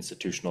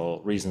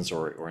institutional reasons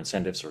or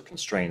incentives or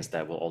constraints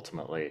that will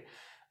ultimately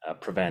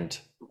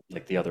prevent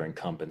like the other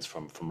incumbents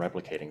from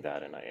replicating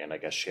that, and I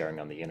guess sharing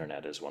on the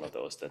internet is one of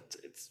those that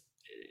it's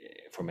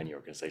for many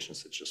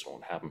organizations it just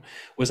won't happen.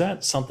 Was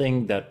that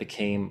something that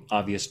became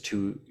obvious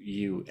to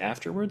you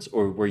afterwards,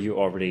 or were you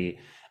already?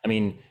 I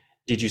mean,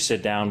 did you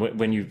sit down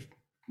when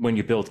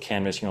you built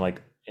Canvas? You're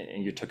like,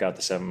 and you took out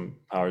the 7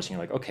 powers and you're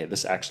like, okay,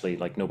 this actually,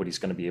 like, nobody's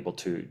going to be able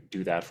to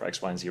do that for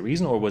X, Y, and Z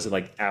reason? Or was it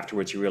like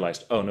afterwards you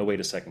realized, oh no, wait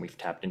a second, we've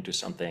tapped into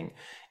something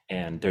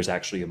and there's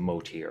actually a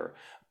moat here,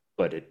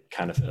 but it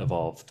kind of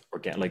evolved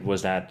organically? Like,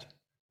 was that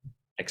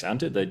ex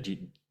ante that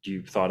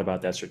you thought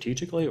about that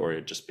strategically, or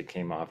it just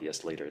became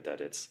obvious later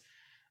that it's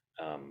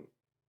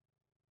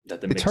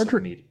that the mix of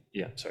media?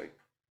 Yeah, sorry.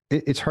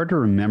 It's hard to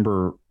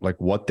remember like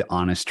what the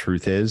honest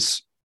truth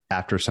is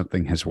after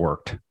something has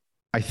worked.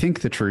 I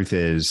think the truth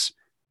is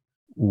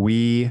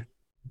we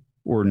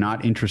were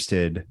not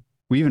interested.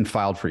 We even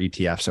filed for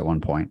ETFs at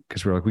one point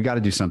because we're like, we got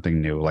to do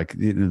something new. Like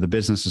the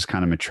business is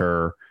kind of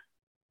mature.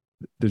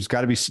 There's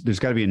got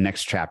to be a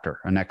next chapter,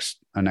 a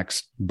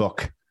next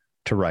book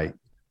to write.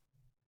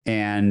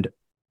 And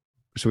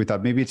so we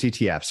thought maybe it's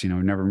ETFs.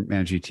 We've never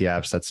managed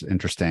ETFs. That's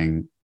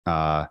interesting.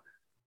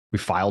 We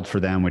filed for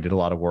them. We did a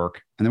lot of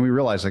work. And then we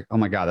realized like, oh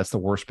my God, that's the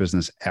worst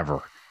business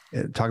ever.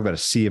 Talk about a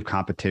sea of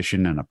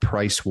competition and a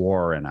price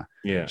war and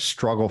a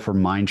struggle for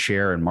mind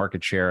share and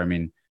market share. I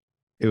mean,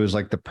 it was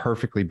like the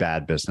perfectly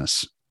bad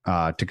business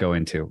to go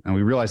into. And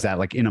we realized that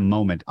like in a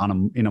moment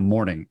in a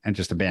morning and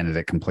just abandoned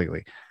it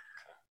completely.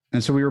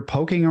 And so we were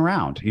poking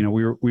around,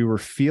 we were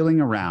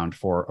feeling around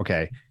for,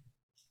 okay,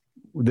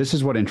 this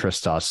is what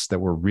interests us that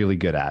we're really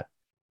good at.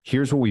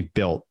 Here's what we've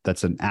built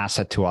that's an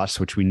asset to us,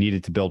 which we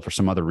needed to build for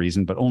some other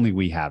reason, but only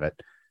we have it.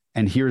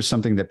 And here's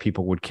something that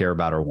people would care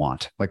about or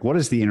want. Like, what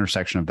is the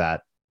intersection of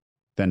that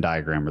Venn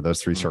diagram or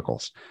those three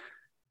circles?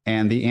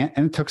 And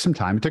it took some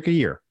time. It took a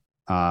year.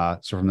 So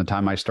from the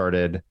time I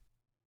started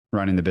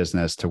running the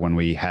business to when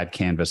we had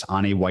Canvas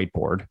on a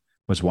whiteboard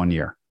was 1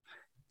 year.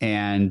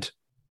 And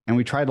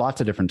we tried lots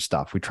of different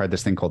stuff. We tried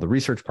this thing called the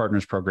Research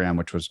Partners Program,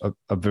 which was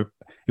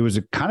it was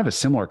a kind of a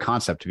similar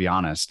concept, to be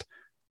honest,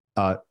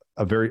 a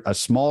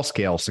small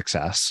scale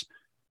success,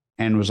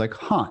 and was like,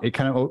 it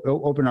kind of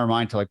opened our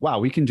mind to like, wow,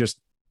 we can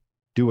just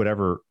do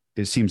whatever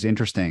it seems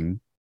interesting,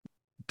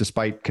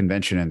 despite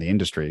convention in the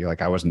industry.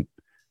 Like I wasn't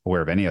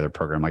aware of any other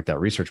program like that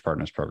Research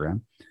Partners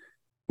Program,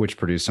 which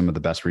produced some of the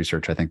best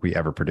research I think we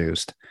ever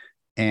produced,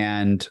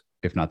 and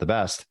if not the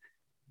best.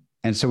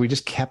 And so we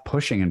just kept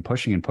pushing and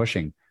pushing and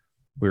pushing.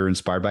 We were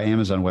inspired by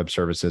Amazon Web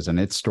Services and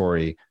its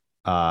story.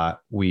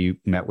 We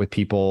met with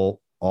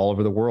people all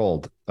over the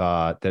world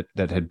that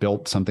had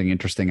built something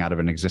interesting out of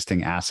an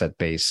existing asset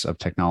base of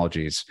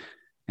technologies.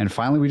 And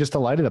finally, we just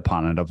alighted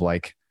upon it of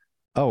like,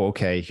 oh,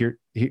 okay,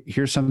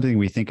 here's something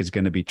we think is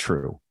going to be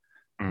true.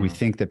 We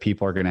think that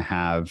people are going to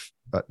have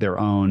their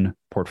own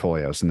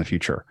portfolios in the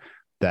future,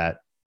 that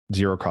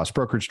zero cost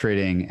brokerage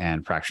trading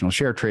and fractional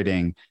share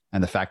trading,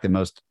 and the fact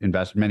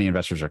that many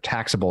investors are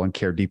taxable and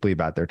care deeply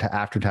about their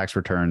after tax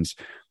returns.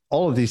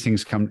 All of these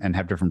things come and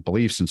have different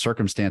beliefs and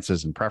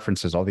circumstances and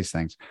preferences, all these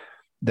things,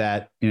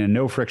 that in a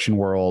no friction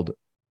world,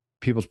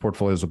 people's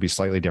portfolios will be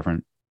slightly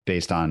different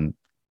based on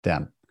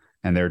them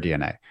and their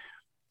DNA.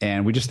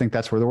 And we just think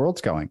that's where the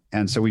world's going.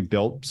 And so we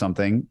built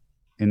something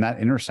in that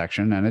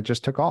intersection and it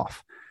just took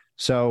off.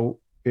 So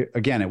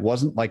again, it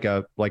wasn't like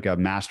a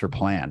master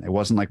plan. It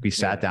wasn't like we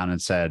sat down and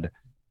said,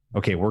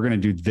 okay, we're going to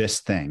do this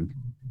thing.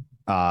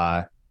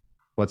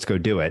 Let's go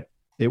do it.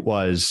 It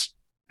was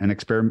an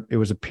experiment. It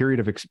was a period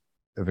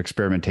of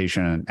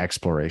experimentation and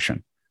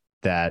exploration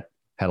that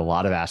had a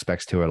lot of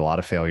aspects to it, a lot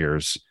of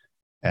failures.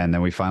 And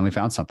then we finally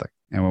found something.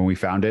 And when we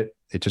found it,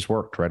 it just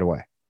worked right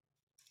away.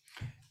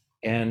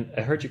 And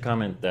I heard you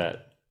comment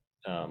that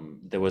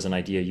there was an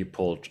idea you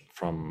pulled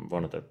from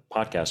one of the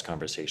podcast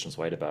conversations,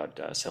 right, about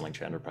selling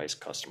to enterprise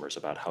customers,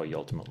 about how you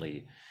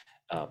ultimately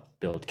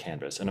build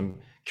Canvas. And I'm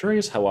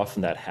curious how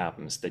often that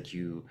happens, that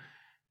you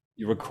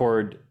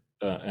record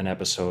an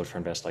episode for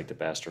Invest Like the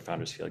Best or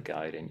Founders Field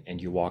Guide,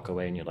 and you walk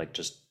away and you're like,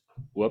 just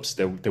whoops,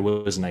 there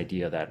was an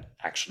idea that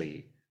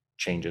actually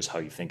changes how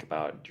you think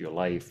about your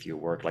life, your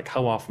work. Like,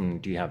 how often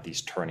do you have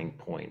these turning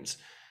points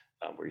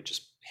where you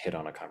just hit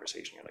on a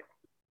conversation, you're like,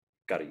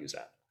 got to use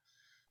that?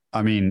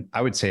 I mean,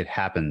 I would say it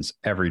happens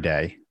every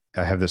day.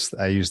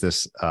 I use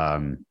this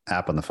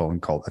app on the phone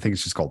called, I think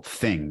it's just called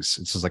Things.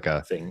 It's just like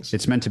Things.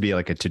 It's meant to be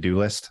like a to-do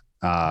list.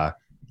 But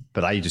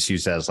I just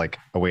use that as like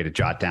a way to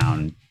jot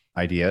down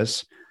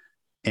ideas.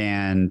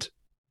 And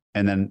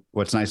then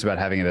what's nice about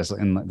having it as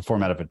in the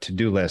format of a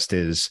to-do list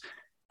is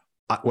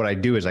what I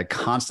do is I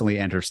constantly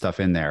enter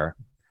stuff in there,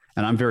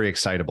 and I'm very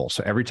excitable.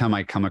 So every time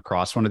I come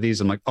across one of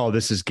these, I'm like, oh,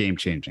 this is game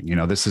changing.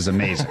 This is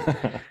amazing.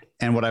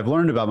 And what I've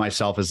learned about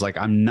myself is like,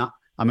 I'm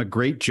a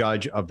great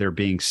judge of there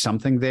being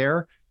something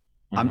there.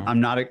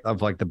 I'm not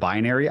of like the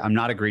binary. I'm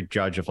not a great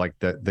judge of like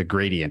the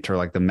gradient or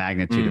like the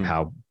magnitude of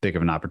how big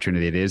of an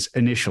opportunity it is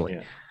initially.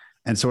 Yeah.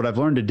 And so what I've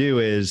learned to do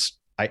is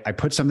I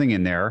put something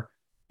in there,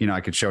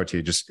 I could show it to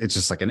you. It's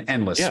just like an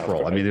endless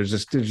scroll. I mean, there's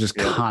just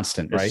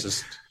constant, right?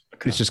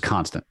 It's just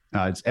constant.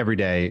 It's every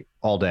day,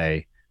 all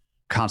day,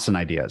 constant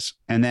ideas.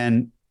 And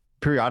then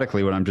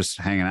periodically when I'm just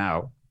hanging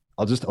out,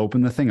 I'll just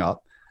open the thing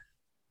up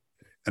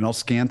and I'll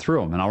scan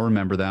through them and I'll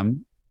remember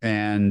them.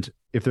 And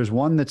if there's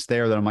one that's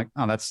there that I'm like,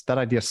 oh, that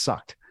idea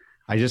sucked,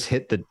 I just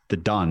hit the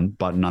done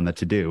button on the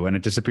to-do and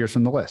it disappears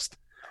from the list.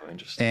 Oh,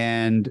 interesting.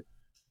 And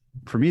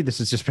for me, this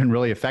has just been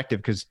really effective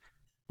because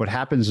what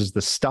happens is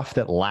the stuff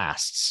that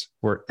lasts,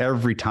 where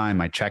every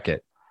time I check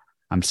it,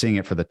 I'm seeing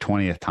it for the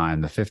 20th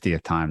time, the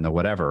 50th time, the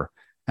whatever,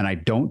 and I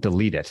don't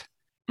delete it.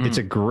 It's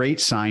a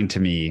great sign to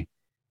me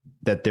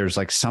that there's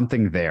like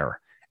something there.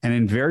 And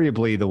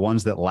invariably the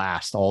ones that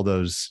last, all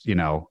those,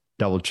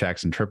 double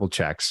checks and triple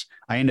checks,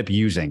 I end up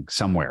using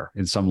somewhere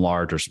in some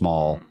large or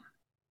small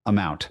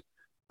amount.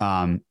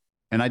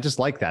 And I just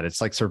like that.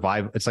 It's like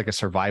It's like a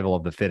survival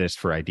of the fittest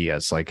for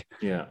ideas. Like,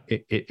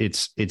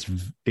 it's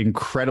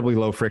incredibly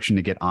low friction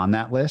to get on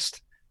that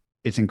list.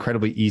 It's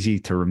incredibly easy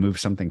to remove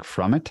something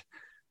from it.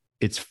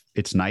 It's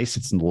nice.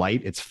 It's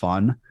light. It's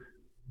fun.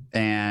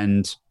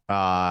 And,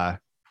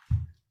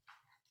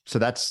 so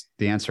that's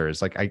the answer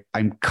is like,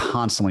 I'm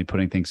constantly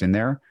putting things in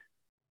there.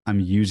 I'm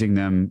using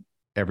them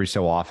every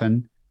so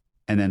often.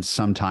 And then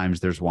sometimes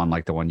there's one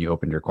like the one you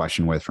opened your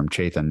question with from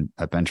Chetan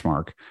at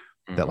Benchmark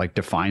that like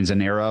defines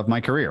an era of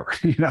my career,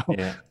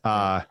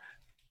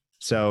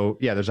 So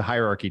yeah, there's a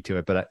hierarchy to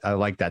it, but I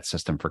like that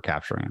system for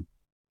capturing them.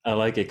 I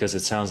like it because it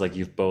sounds like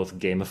you've both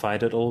gamified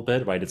it a little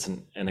bit, right? It's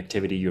an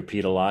activity you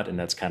repeat a lot, and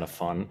that's kind of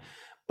fun.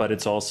 But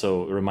it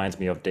reminds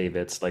me of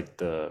David's,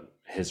 like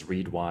his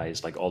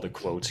Readwise, like all the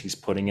quotes he's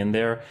putting in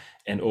there.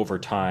 And over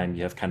time,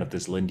 you have kind of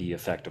this Lindy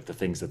effect of the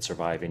things that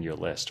survive in your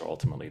list are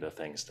ultimately the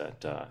things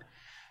that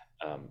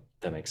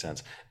makes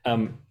sense.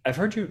 I've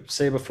heard you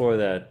say before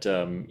that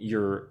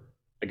you're,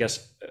 I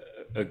guess,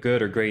 a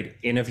good or great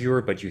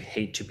interviewer, but you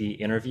hate to be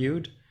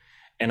interviewed.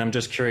 And I'm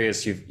just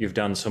curious, you've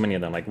done so many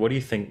of them. Like, what do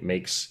you think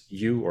makes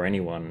you or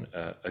anyone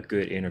a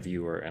good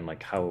interviewer? And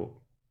like, how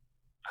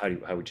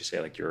would you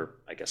say like your,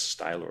 I guess,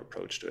 style or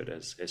approach to it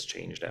has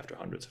changed after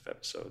hundreds of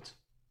episodes?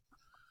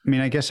 I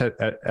mean, I guess at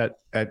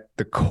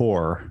the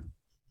core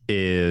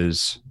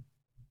is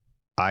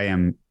I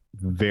am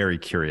very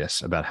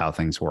curious about how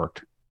things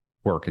work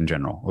in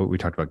general. We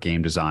talked about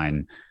game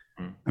design.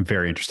 I'm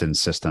very interested in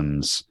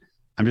systems.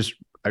 I just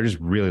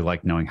really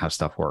like knowing how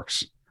stuff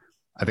works.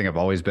 I think I've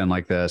always been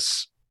like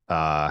this.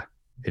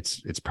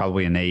 It's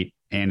probably innate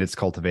and it's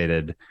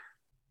cultivated.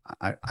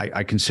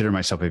 I consider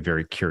myself a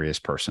very curious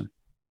person.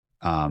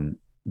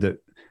 The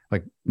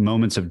like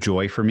moments of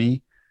joy for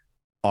me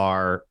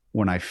are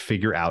when I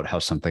figure out how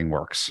something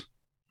works,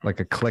 like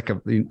a click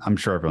of, I'm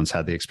sure everyone's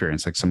had the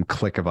experience, like some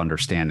click of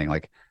understanding,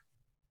 like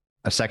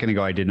a second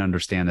ago, I didn't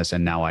understand this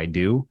and now I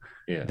do.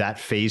 Yeah. That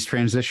phase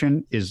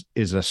transition is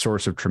a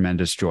source of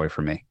tremendous joy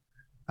for me.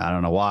 I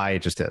don't know why,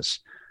 it just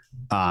is.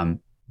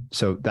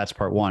 So that's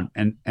part one.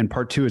 And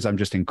part two is I'm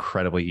just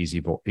incredibly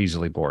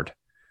easily bored.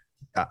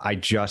 I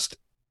just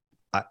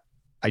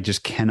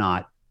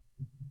cannot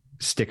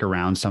stick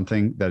around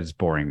something that is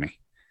boring me.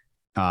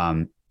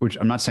 Which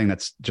I'm not saying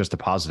that's just a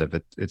positive.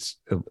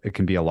 It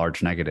can be a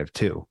large negative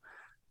too,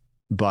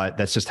 but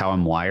that's just how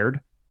I'm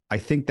wired. I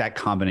think that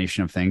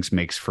combination of things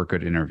makes for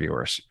good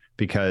interviewers,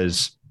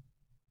 because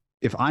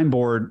if I'm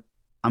bored,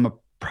 I'm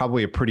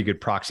probably a pretty good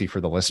proxy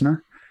for the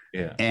listener.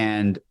 Yeah.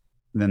 And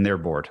then they're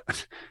bored.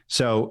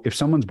 So if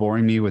someone's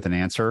boring me with an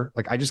answer,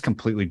 like I just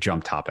completely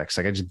jump topics.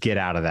 Like I just get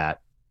out of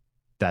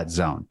that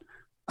zone.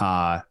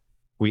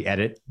 We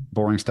edit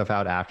boring stuff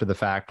out after the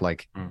fact.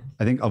 Like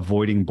I think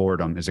avoiding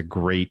boredom is a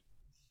great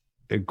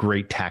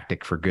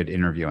tactic for good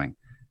interviewing.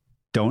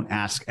 Don't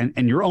ask,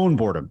 and your own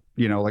boredom,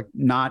 like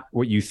not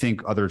what you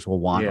think others will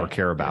want or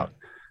care about.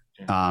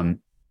 Yeah.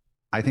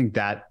 I think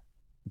that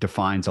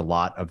defines a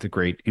lot of the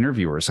great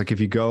interviewers. Like if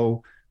you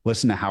go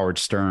listen to Howard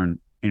Stern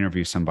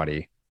interview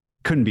somebody,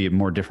 couldn't be a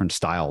more different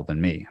style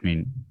than me. I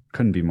mean,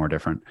 couldn't be more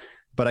different.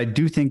 But I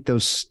do think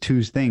those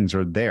two things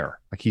are there.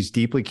 Like he's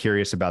deeply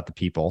curious about the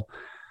people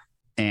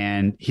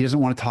and he doesn't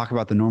want to talk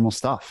about the normal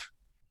stuff.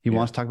 He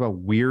wants to talk about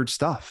weird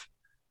stuff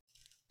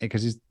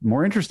because he's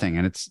more interesting.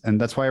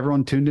 And that's why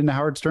everyone tuned into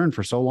Howard Stern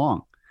for so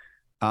long.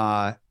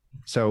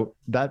 So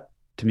that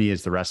to me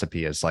is the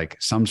recipe, is like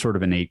some sort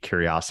of innate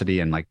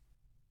curiosity and like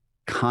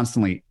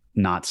constantly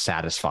not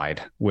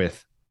satisfied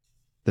with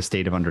the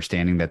state of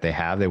understanding that they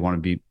have. They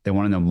want to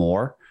know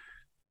more,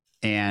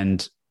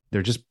 and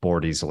they're just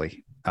bored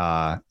easily.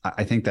 I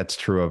think that's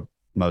true of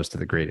most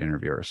of the great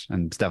interviewers,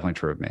 and it's definitely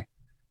true of me.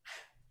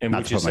 And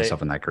not to put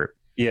myself in that group.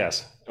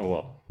 Yes.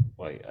 Well,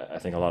 I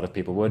think a lot of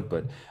people would,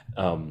 but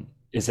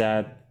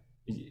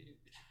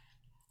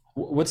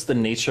what's the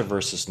nature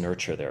versus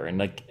nurture there? And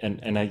like,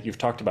 and you've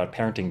talked about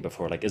parenting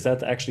before. Like, is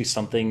that actually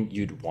something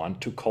you'd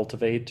want to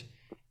cultivate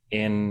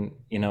in,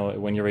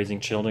 when you're raising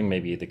children?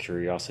 Maybe the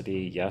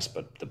curiosity, yes,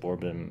 but the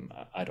boredom,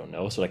 I don't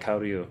know. So like, how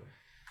do you?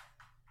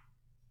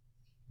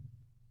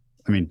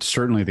 I mean,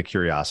 certainly the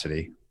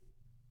curiosity.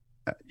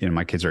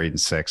 My kids are 8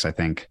 and 6. I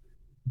think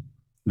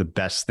the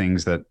best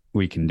things that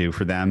we can do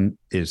for them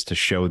is to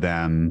show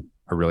them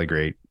a really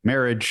great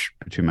marriage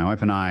between my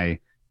wife and I,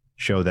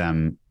 show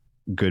them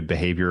good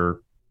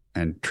behavior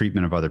and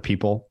treatment of other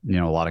people, a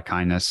lot of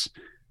kindness,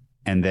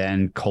 and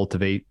then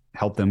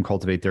help them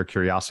cultivate their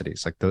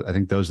curiosities. Like I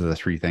think those are the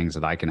three things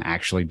that I can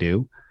actually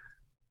do,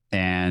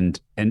 and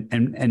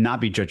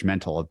not be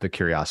judgmental of the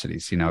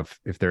curiosities.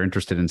 If they're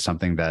interested in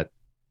something that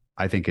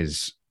I think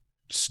is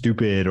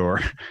stupid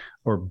or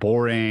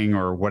boring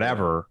or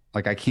whatever,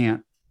 like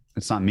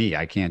it's not me.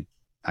 I can't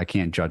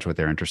judge what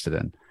they're interested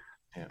in.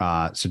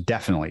 Yeah. So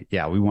definitely,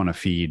 I want to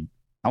feed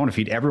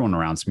everyone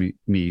around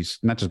me,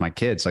 not just my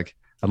kids. Like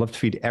I'd love to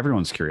feed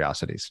everyone's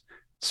curiosities.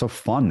 It's so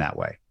fun that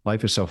way.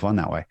 Life is so fun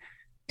that way.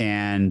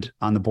 And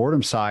on the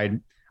boredom side,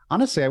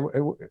 honestly,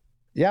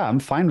 yeah, I'm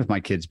fine with my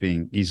kids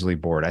being easily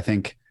bored. I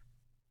think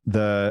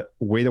the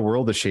way the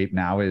world is shaped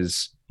now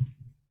is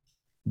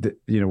that,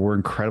 we're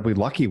incredibly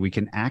lucky. We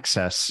can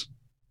access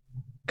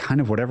kind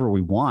of whatever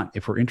we want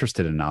if we're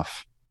interested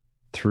enough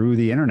through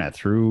the internet,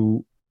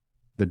 through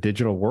the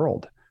digital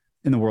world,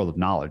 in the world of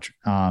knowledge.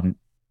 Or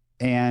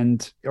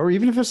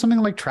even if it's something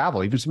like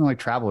travel,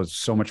 is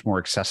so much more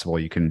accessible.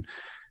 You can,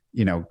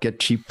 get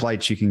cheap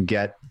flights, you can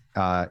get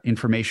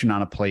information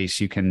on a place,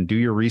 you can do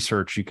your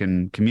research, you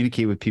can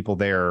communicate with people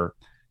there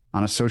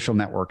on a social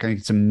network. I think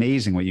it's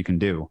amazing what you can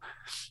do.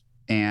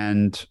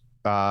 And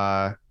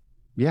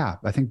yeah,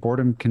 I think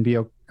boredom can be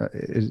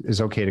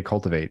is okay to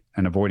cultivate,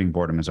 and avoiding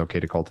boredom is okay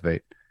to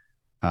cultivate.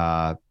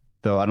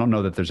 Though I don't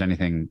know that there's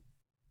anything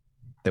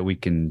that we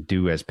can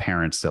do as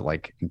parents that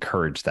like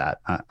encourage that.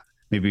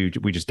 Maybe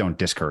we just don't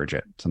discourage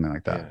it, something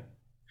like that.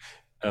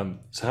 Yeah.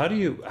 So how do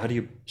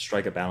you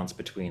strike a balance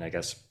between, I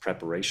guess,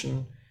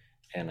 preparation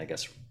and, I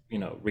guess,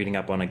 reading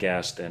up on a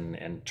guest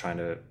and trying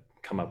to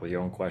come up with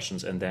your own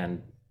questions, and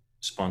then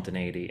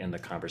spontaneity in the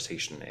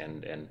conversation,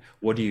 and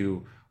what do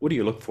you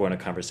look for in a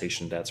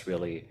conversation that's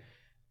really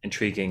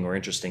intriguing or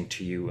interesting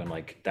to you, and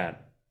like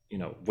that,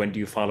 when do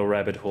you follow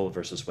rabbit hole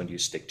versus when do you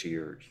stick to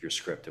your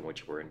script and what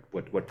you were in,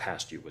 what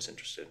past you was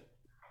interested in?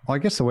 Well, I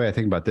guess the way I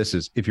think about this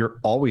is if you're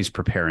always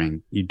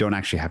preparing, you don't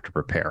actually have to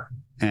prepare.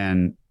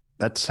 And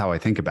that's how I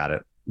think about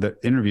it. The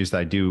interviews that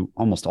I do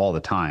almost all the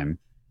time,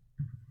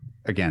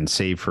 again,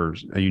 save for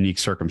a unique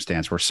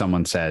circumstance where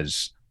someone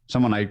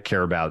I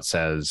care about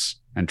says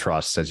and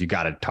trust says, you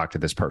got to talk to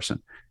this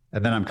person.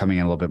 And then I'm coming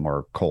in a little bit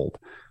more cold.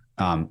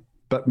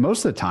 But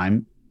most of the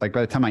time, like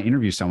by the time I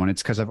interview someone,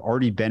 it's because I've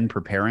already been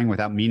preparing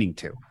without meaning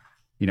to.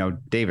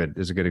 David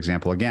is a good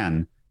example.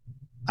 Again,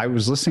 I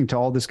was listening to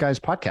all this guy's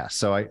podcasts.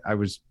 So I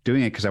was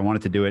doing it because I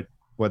wanted to do it,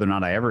 whether or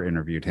not I ever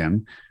interviewed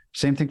him.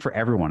 Same thing for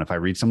everyone. If I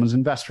read someone's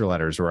investor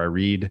letters, or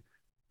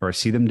I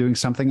see them doing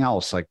something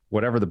else, like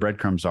whatever the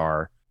breadcrumbs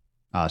are,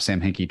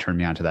 Sam Hinkie turned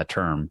me on to that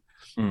term.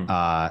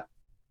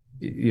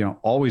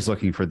 Always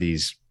looking for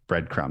these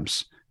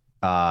breadcrumbs.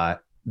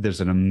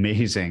 There's an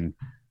amazing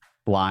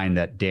line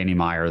that Danny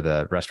Meyer,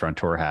 the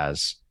restaurateur,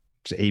 has.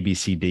 It's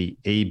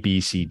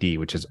ABCD,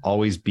 which is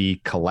always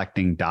be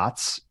collecting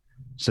dots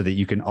so that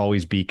you can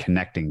always be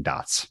connecting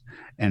dots.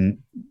 And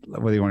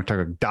whether you want to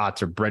talk about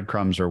dots or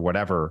breadcrumbs or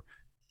whatever,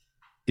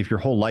 if your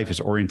whole life is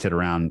oriented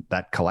around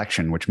that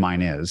collection, which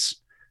mine is,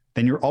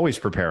 then you're always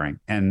preparing.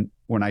 And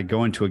when I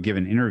go into a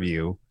given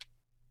interview,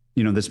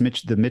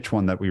 the Mitch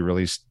one that we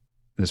released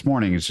this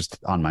morning is just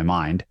on my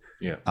mind.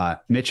 Yeah.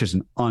 Mitch is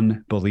an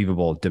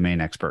unbelievable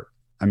domain expert.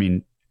 I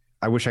mean,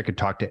 I wish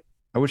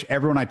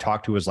everyone I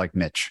talked to was like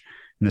Mitch,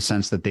 in the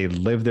sense that they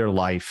live their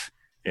life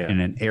in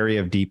an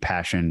area of deep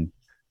passion.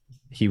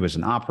 He was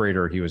an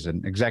operator, he was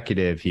an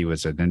executive, he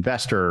was an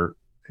investor,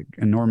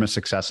 enormous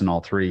success in all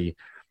three.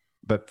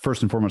 But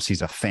first and foremost,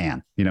 he's a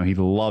fan. He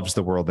loves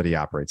the world that he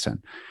operates in.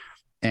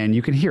 And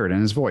you can hear it in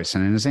his voice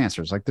and in his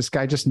answers. Like, this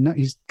guy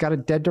he's got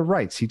it dead to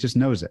rights. He just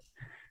knows it.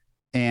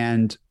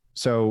 And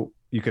so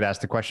you could ask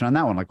the question on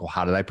that one, like, well,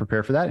 how did I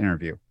prepare for that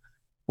interview?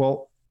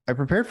 Well, I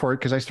prepared for it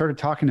because I started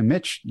talking to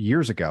Mitch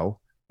years ago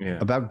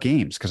about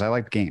games, because I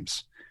liked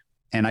games.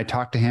 And I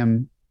talked to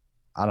him,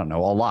 I don't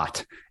know, a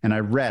lot. And I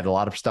read a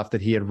lot of stuff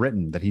that he had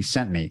written, that he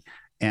sent me.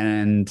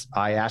 And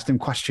I asked him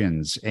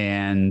questions,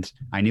 and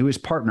I knew his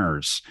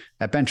partners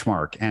at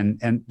Benchmark.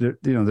 And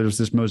there's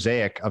this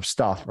mosaic of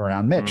stuff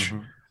around Mitch.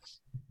 Mm-hmm.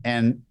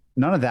 And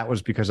none of that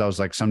was because I was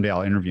like, someday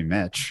I'll interview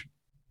Mitch.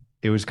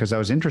 It was because I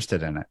was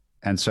interested in it.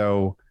 And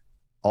so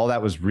all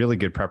that was really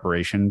good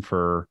preparation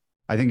for,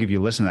 I think if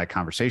you listen to that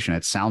conversation,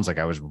 it sounds like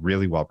I was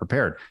really well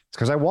prepared. It's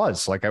because I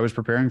was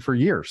preparing for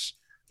years.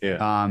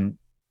 Yeah.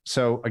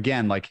 So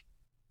again, like,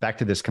 back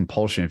to this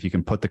compulsion, if you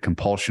can put the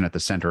compulsion at the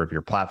center of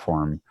your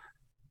platform,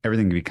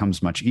 everything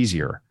becomes much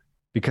easier.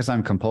 Because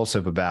I'm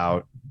compulsive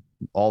about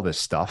all this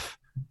stuff,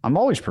 I'm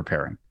always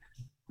preparing.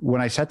 When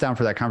I sat down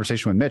for that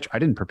conversation with Mitch, I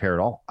didn't prepare at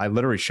all. I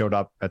literally showed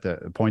up at the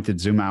appointed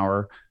Zoom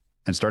hour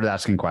and started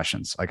asking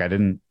questions. Like, I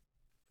didn't,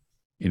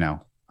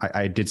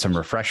 I did some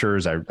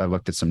refreshers. I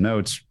looked at some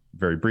notes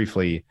very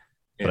briefly,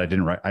 but I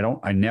didn't write.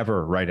 I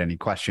never write any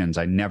questions.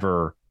 I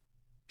never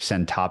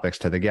send topics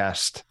to the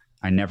guest.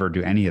 I never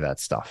do any of that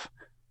stuff.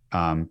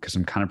 Because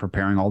I'm kind of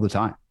preparing all the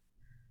time.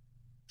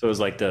 So it was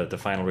like the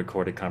final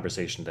recorded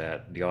conversation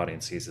that the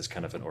audience sees as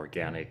kind of an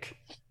organic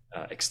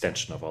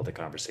extension of all the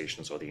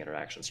conversations or the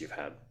interactions you've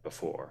had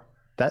before.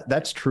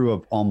 That's true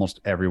of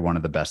almost every one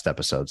of the best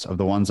episodes. Of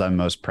the ones I'm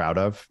most proud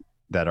of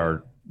that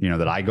are,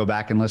 that I go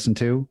back and listen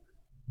to,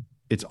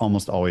 it's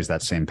almost always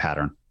that same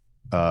pattern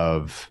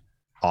of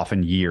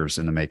often years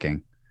in the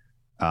making.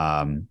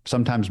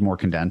 Sometimes more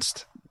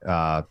condensed,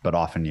 but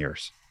often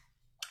years.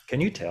 Can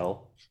you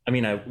tell? I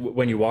mean,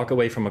 when you walk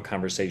away from a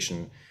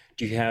conversation,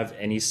 do you have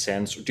any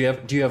sense? Do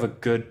you have a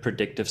good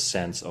predictive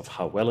sense of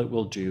how well it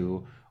will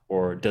do,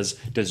 or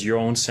does your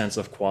own sense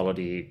of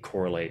quality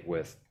correlate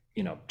with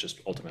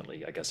just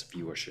ultimately, I guess,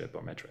 viewership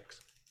or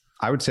metrics?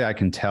 I would say I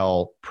can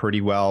tell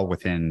pretty well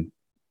within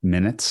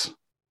minutes.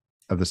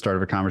 of the start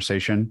of a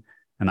conversation,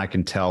 and I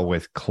can tell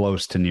with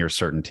close to near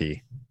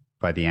certainty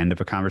by the end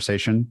of a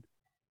conversation.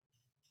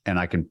 And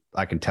I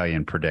can tell you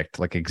and predict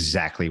like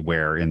exactly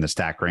where in the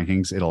stack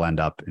rankings it'll end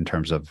up in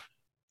terms of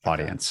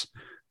audience.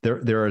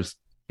 There is,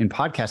 in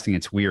podcasting,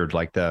 it's weird.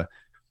 Like the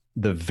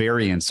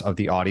variance of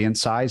the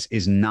audience size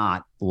is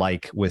not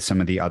like with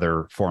some of the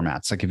other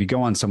formats. Like if you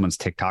go on someone's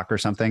TikTok or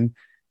something,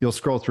 you'll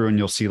scroll through and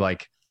you'll see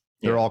like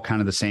they're all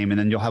kind of the same. And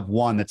then you'll have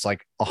one that's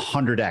like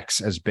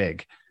 100x as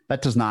big.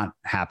 That does not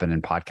happen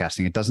in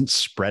podcasting. It doesn't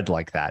spread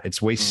like that.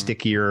 It's way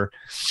stickier.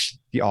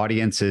 The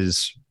audience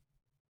is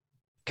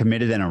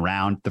committed and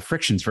around. The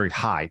friction's very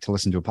high to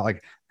listen to like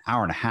an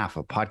hour and a half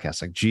of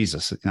podcast. Like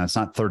Jesus, it's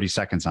not 30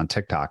 seconds on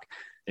TikTok.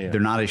 Yeah. They're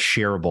not as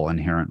shareable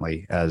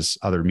inherently as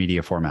other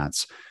media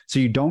formats. So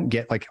you don't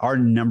get like our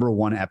number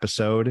one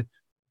episode,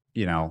 I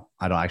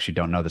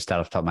don't know the stat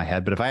off the top of my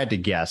head, but if I had to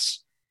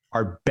guess,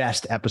 our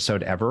best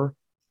episode ever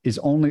is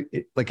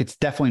it's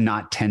definitely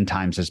not 10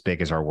 times as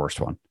big as our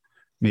worst one.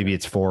 Maybe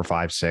it's 4,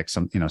 5, 6,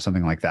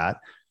 something like that.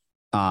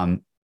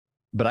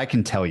 But I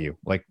can tell you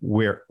like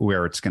where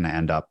it's going to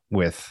end up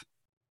with.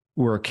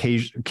 Where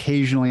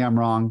occasionally I'm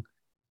wrong,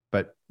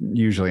 but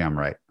usually I'm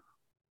right.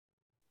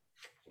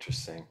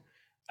 Interesting.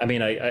 I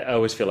mean, I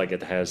always feel like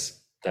it has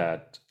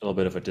that little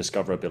bit of a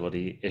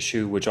discoverability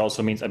issue, which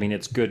also means,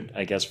 it's good,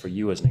 I guess, for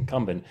you as an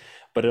incumbent,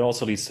 but it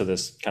also leads to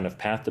this kind of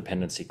path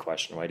dependency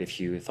question, right? If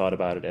you thought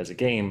about it as a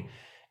game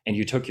and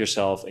you took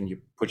yourself and you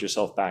put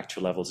yourself back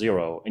to level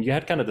 0 and you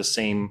had kind of the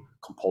same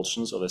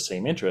compulsions or the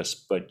same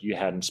interests, but you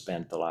hadn't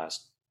spent the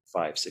last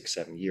 5, 6,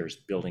 7 years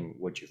building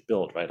what you've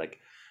built, right? Like,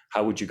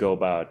 how would you go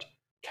about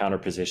counter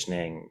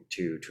positioning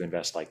to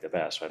invest like the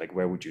best, right? Like,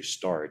 where would you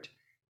start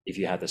if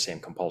you had the same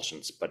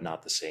compulsions but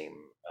not the same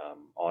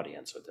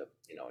audience, or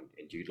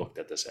and you looked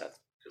at this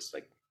as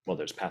like, well,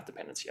 there's path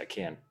dependency. I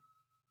can't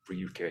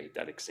recreate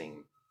that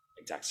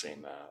exact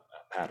same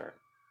pattern.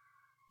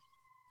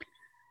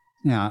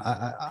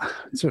 Yeah,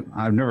 so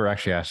I've never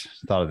actually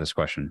thought of this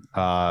question.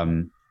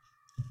 I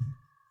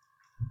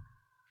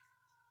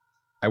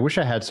wish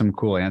I had some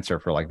cool answer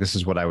for like, this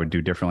is what I would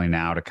do differently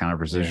now to counter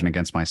position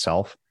against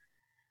myself.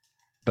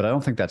 But I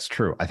don't think that's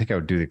true. I think I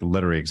would do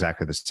literally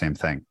exactly the same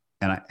thing.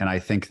 And I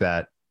think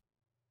that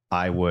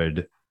I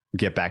would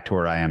get back to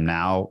where I am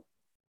now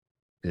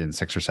in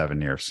 6 or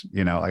 7 years.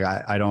 Like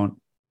I don't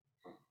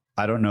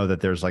know that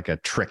there's like a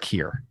trick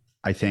here.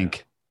 I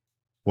think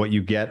what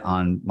you get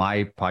on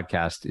my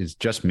podcast is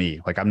just me.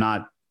 Like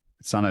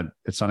it's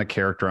not a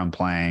character I'm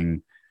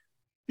playing.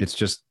 It's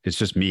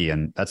just me.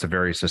 And that's a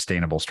very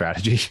sustainable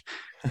strategy.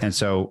 And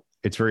so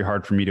it's very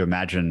hard for me to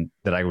imagine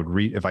that I would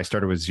if I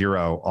started with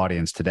 0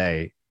 audience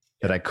today,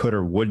 that I could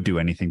or would do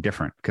anything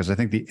different. Because I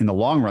think in the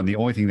long run, the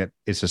only thing that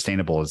is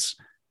sustainable is,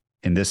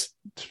 in this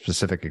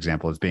specific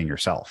example, is being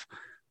yourself.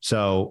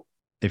 So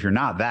if you're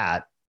not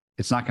that,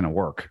 it's not going to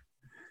work.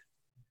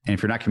 And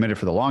if you're not committed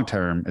for the long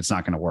term, it's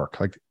not going to work.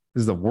 Like,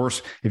 this is the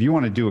worst. If you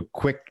want to do a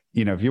quick,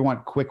 if you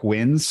want quick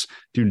wins,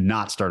 do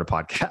not start a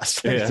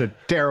podcast. Yeah. It's a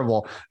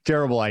terrible,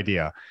 terrible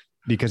idea,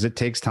 because it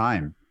takes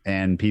time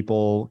and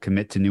people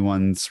commit to new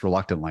ones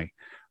reluctantly.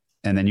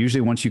 And then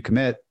usually once you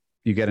commit,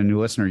 you get a new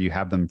listener, you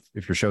have them.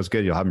 If your show's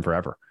good, you'll have them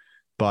forever.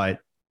 But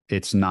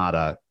it's not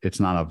a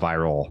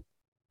viral.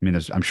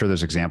 I'm sure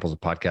there's examples of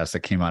podcasts that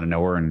came out of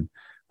nowhere and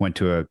went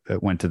to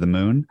the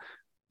moon.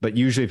 But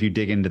usually if you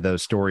dig into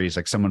those stories,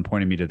 like someone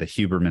pointed me to the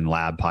Huberman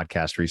Lab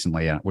podcast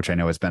recently, which I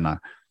know has been a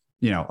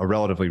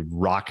relatively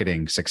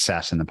rocketing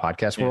success in the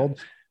podcast world.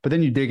 But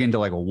then you dig into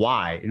like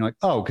why, and you're like,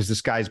 oh, because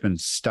this guy's been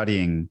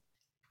studying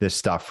this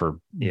stuff for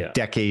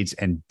decades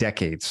and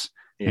decades.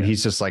 Yeah. And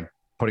he's just like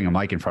putting a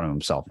mic in front of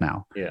himself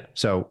now. Yeah.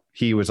 So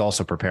he was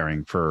also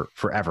preparing for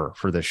forever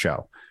for this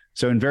show.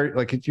 So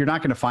you're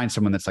not going to find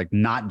someone that's like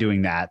not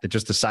doing that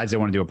just decides they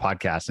want to do a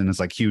podcast and it's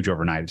like huge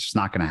overnight. It's just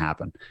not going to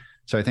happen.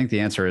 So I think the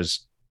answer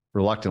is,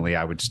 reluctantly,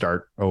 I would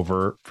start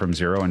over from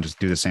 0 and just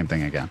do the same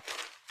thing again.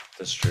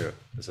 That's true.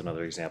 There's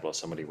another example of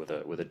somebody with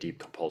a deep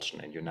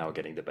compulsion, and you're now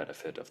getting the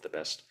benefit of the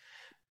best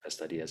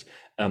ideas.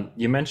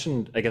 You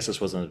mentioned, I guess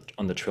this was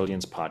on the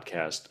Trillions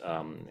podcast,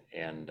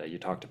 and you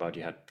talked about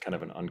you had kind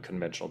of an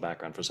unconventional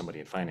background for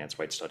somebody in finance,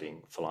 right,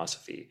 studying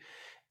philosophy.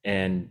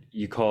 And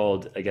you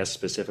called, I guess,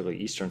 specifically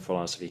Eastern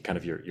philosophy kind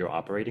of your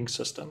operating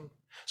system.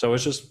 So I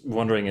was just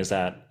wondering, is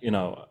that,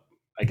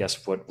 I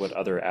guess what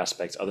other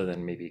aspects other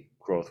than maybe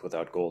growth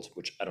without goals,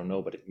 which I don't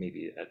know, but it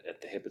maybe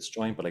at the hip it's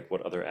joined, but like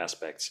what other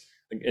aspects?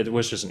 It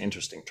was just an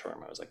interesting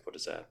term. I was like, what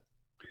does that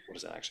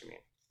actually mean?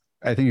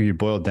 I think if you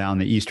boil down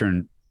the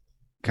Eastern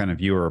kind of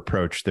viewer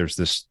approach, there's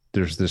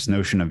this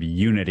notion of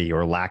unity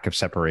or lack of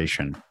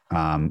separation,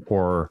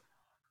 or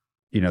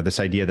this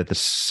idea that the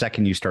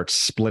second you start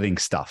splitting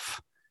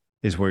stuff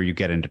is where you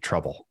get into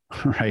trouble,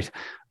 right?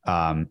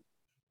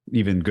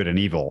 Even good and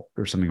evil,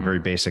 or something very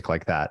basic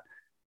like that.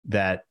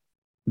 That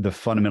the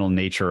fundamental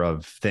nature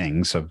of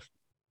things, of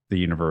the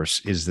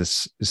universe,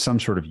 is some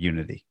sort of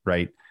unity,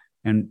 right?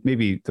 And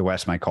maybe the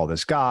West might call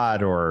this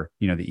God, or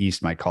the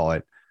East might call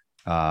it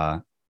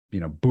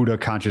Buddha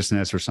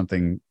consciousness or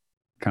something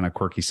kind of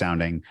quirky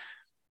sounding.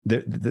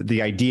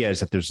 the idea is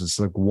that there's this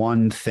like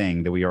one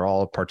thing that we are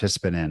all a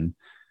participant in,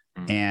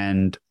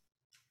 and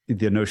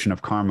the notion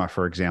of karma,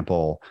 for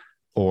example,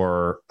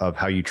 or of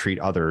how you treat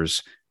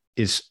others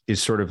is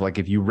sort of like,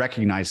 if you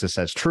recognize this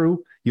as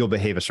true, you'll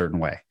behave a certain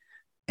way.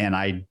 And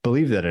I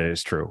believe that it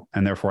is true,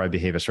 and therefore I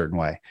behave a certain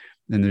way.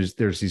 And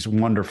there's these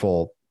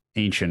wonderful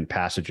ancient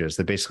passages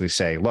that basically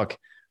say, look,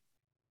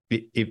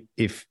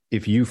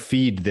 if you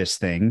feed this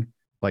thing,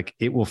 like,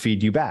 it will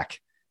feed you back.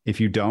 If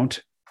you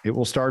don't, it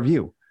will starve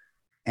you.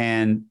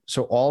 And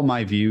so all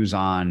my views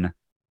on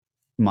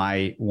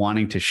my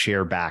wanting to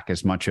share back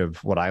as much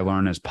of what I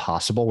learn as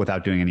possible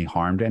without doing any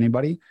harm to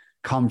anybody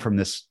come from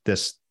this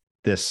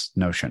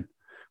notion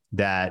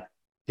that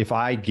if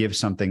I give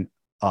something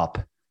up,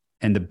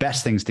 and the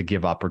best things to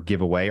give up or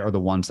give away are the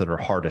ones that are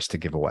hardest to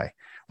give away.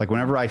 Like,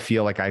 whenever I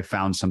feel like I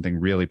found something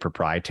really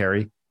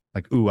proprietary,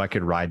 like, ooh, I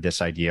could ride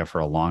this idea for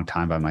a long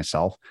time by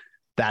myself,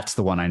 that's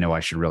the one I know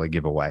I should really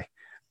give away.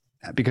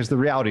 Because the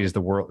reality is,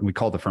 the world, we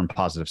call the firm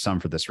Positive Sum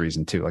for this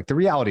reason too. Like, the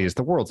reality is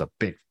the world's a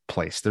big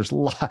place. There's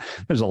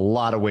a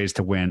lot of ways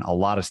to win. A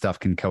lot of stuff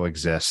can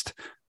coexist.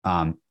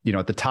 At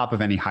the top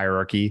of any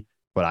hierarchy,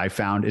 what I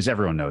found is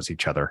everyone knows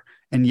each other,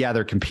 and yeah,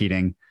 they're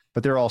competing,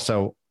 but they're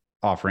also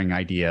offering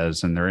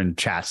ideas, and they're in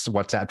chats,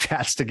 WhatsApp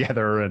chats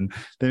together, and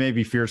they may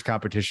be fierce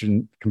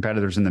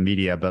competitors in the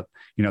media, but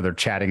they're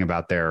chatting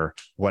about their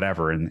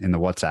whatever in the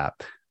WhatsApp.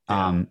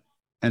 Yeah.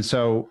 And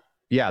so,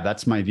 yeah,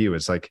 that's my view.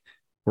 It's like,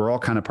 we're all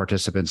kind of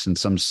participants in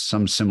some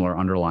similar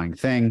underlying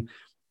thing.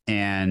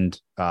 And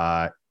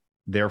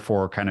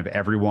therefore kind of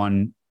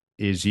everyone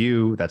is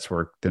you. That's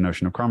where the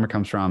notion of karma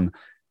comes from.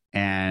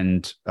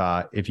 And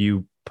if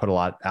you put a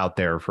lot out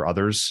there for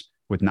others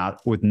with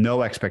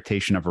no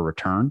expectation of a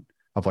return,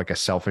 of like a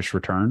selfish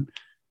return,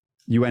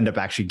 you end up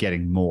actually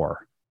getting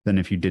more than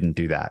if you didn't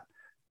do that.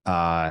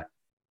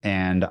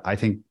 And I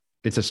think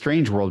it's a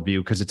strange worldview,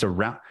 because it's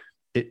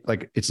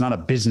it's not a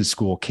business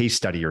school case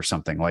study or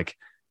something. Like,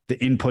 the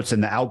inputs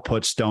and the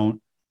outputs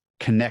don't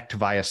connect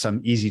via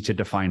some easy to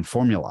define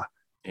formula.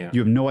 Yeah.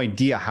 You have no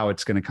idea how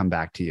it's going to come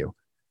back to you.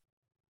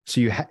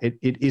 So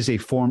it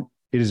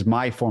is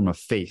my form of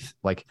faith.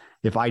 Like,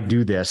 if I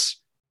do this,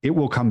 it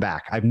will come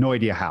back. I have no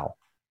idea how,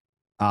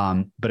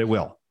 but it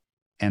will.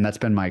 And that's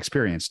been my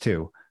experience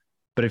too.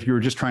 But if you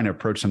were just trying to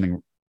approach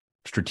something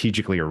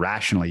strategically or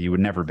rationally, you would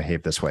never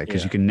behave this way,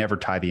 because you can never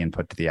tie the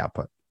input to the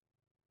output.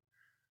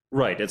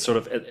 Right. It's sort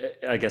of,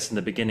 I guess in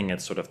the beginning,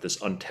 it's sort of this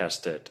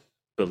untested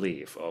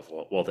belief of,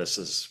 well, this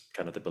is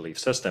kind of the belief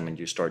system, and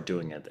you start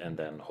doing it, and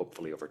then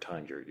hopefully over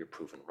time you're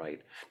proven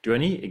right. Do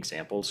any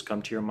examples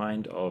come to your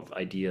mind of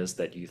ideas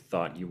that you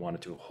thought you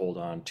wanted to hold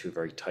on to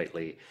very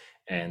tightly,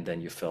 and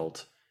then you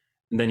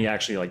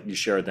actually, like, you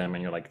shared them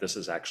and you're like, this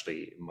is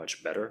actually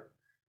much better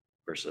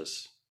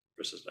versus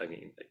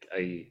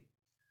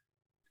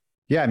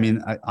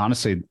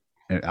honestly,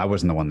 I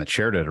wasn't the one that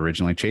shared it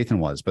originally. Chetan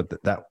was, but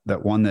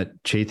that one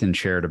that Chetan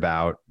shared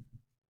about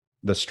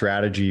the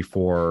strategy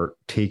for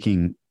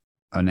taking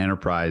an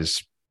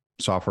enterprise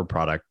software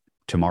product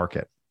to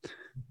market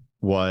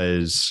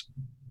was,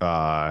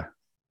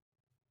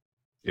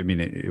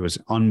 it was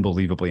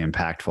unbelievably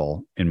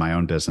impactful in my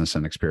own business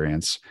and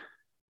experience.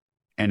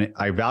 And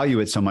I value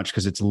it so much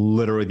because it's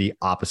literally the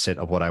opposite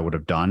of what I would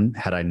have done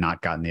had I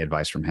not gotten the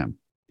advice from him.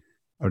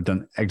 I would have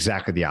done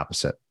exactly the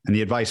opposite. And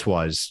the advice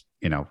was,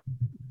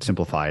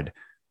 simplified,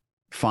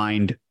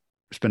 spend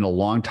a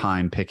long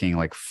time picking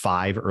like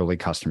 5 early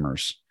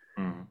customers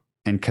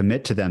and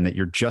commit to them that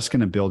you're just going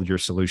to build your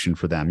solution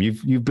for them.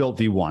 You've built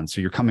V1, so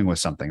you're coming with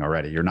something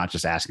already. You're not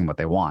just asking what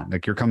they want.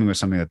 Like, you're coming with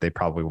something that they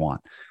probably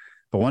want.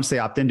 But once they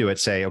opt into it,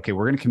 say, okay,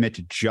 we're going to commit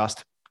to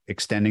just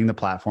extending the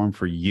platform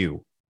for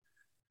you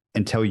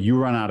until you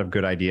run out of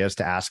good ideas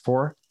to ask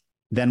for,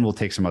 then we'll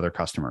take some other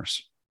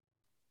customers.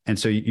 And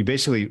so you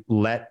basically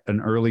let an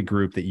early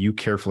group that you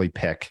carefully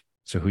pick,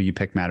 so who you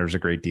pick matters a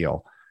great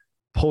deal,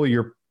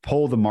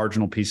 pull the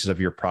marginal pieces of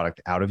your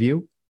product out of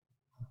you,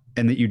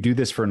 and that you do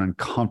this for an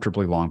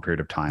uncomfortably long period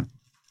of time.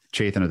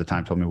 Chetan at the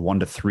time told me 1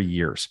 to 3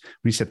 years.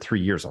 When he said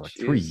 3 years, I was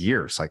like, 3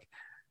 years? Like,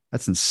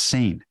 that's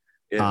insane.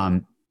 Yeah.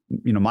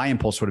 My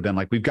impulse would have been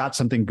like, we've got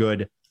something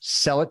good,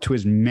 sell it to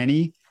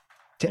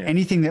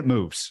anything that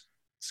moves.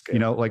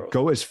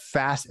 Go as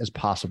fast as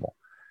possible.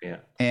 Yeah.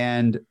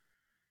 And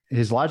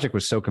his logic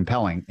was so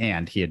compelling,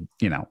 and he had,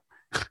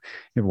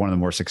 one of the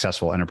more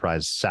successful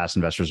enterprise SaaS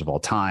investors of all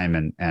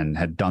time, and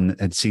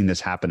had seen this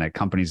happen at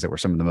companies that were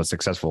some of the most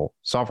successful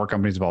software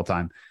companies of all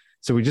time.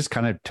 So we just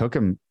kind of took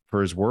him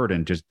for his word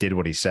and just did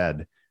what he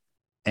said.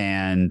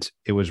 And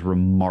it was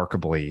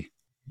remarkably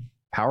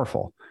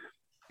powerful.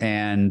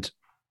 And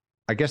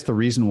I guess the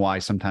reason why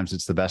sometimes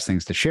it's the best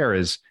things to share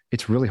is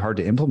it's really hard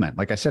to implement.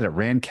 Like I said, it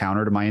ran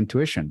counter to my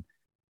intuition.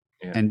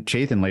 Yeah. And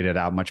Chetan laid it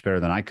out much better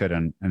than I could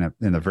in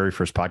the very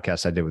first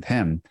podcast I did with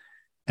him.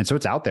 And so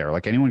it's out there.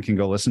 Like, anyone can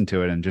go listen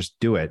to it and just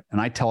do it.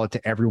 And I tell it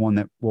to everyone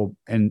that will,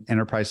 in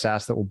enterprise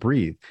SaaS, that will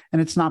breathe.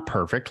 And it's not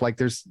perfect. Like,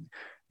 there's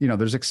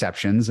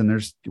exceptions, and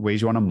there's ways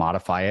you want to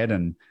modify it.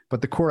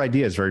 But the core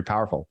idea is very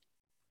powerful.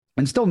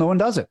 And still no one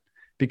does it,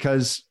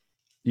 because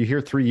you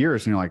hear 3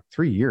 years and you're like,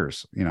 3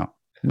 years, I'm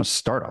a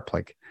startup.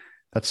 Like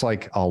that's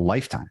like a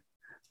lifetime.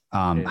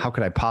 How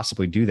could I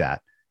possibly do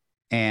that?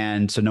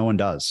 And so no one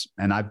does.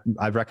 And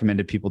I've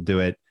recommended people do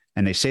it,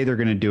 and they say they're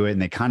going to do it,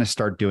 and they kind of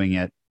start doing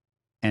it.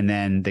 And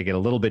then they get a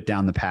little bit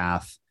down the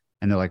path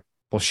and they're like,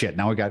 well, shit,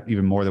 now we got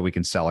even more that we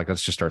can sell. Like,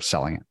 let's just start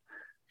selling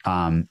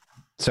it.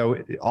 So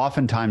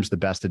oftentimes the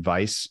best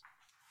advice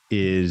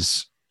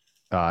is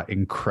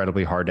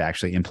incredibly hard to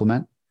actually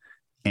implement.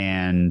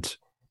 And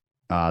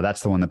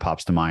that's the one that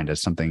pops to mind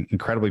as something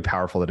incredibly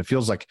powerful, that it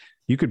feels like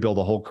you could build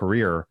a whole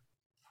career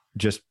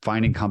just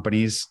finding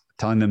companies,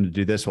 telling them to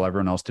do this while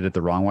everyone else did it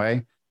the wrong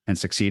way and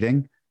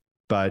succeeding,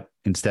 but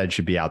instead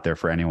should be out there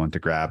for anyone to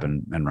grab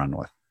and run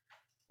with.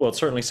 Well, it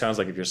certainly sounds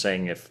like if you're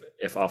saying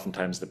if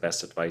oftentimes the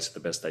best advice, the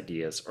best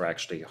ideas are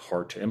actually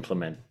hard to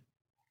implement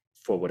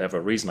for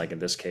whatever reason, like in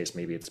this case,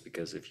 maybe it's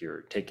because if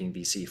you're taking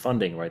VC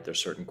funding, right, there's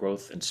certain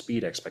growth and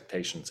speed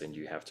expectations and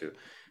you have to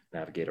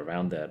navigate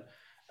around that.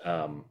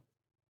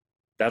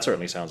 That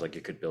certainly sounds like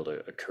you could build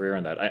a career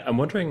in that. I'm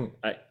wondering,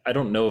 I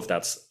don't know if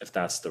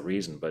that's the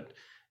reason, but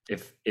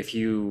if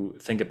you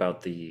think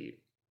about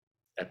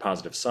at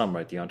Positive Sum,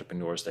 right, the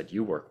entrepreneurs that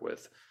you work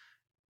with,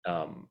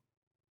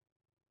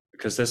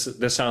 because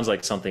this sounds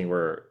like something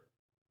where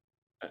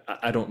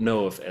I don't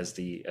know if as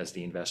the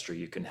investor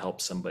you can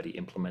help somebody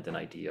implement an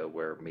idea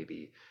where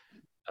maybe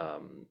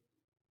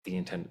the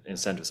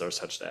incentives are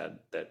such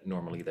that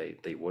normally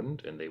they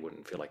wouldn't, and they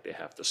wouldn't feel like they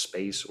have the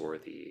space or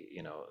the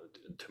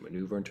to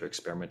maneuver and to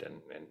experiment,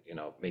 and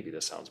maybe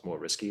this sounds more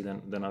risky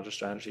than other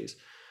strategies.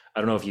 I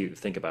don't know if you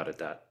think about it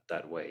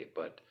that way,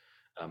 but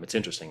it's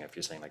interesting if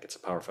you're saying like it's a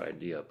powerful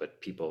idea,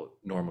 but people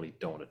normally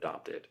don't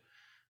adopt it.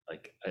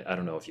 Like I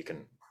don't know if you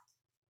can.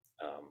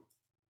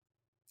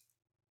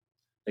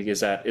 Like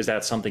is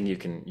that something you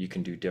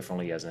can do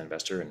differently as an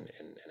investor and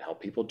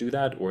help people do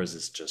that, or is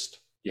this just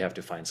you have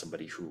to find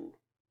somebody who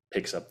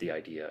picks up the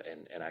idea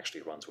and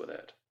actually runs with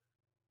it?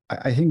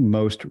 I think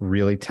most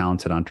really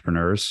talented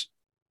entrepreneurs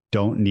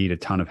don't need a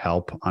ton of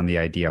help on the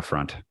idea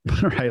front,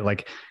 right?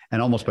 Like,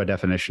 and almost by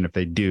definition, if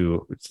they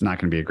do, it's not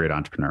going to be a great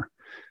entrepreneur.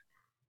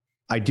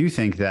 I do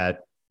think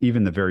that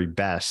even the very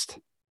best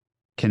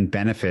can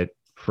benefit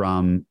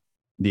from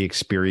the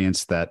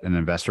experience that an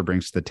investor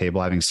brings to the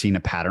table, having seen a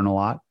pattern a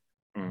lot,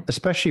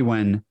 especially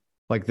when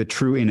like the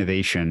true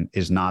innovation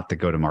is not the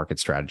go-to-market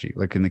strategy.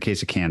 Like in the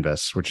case of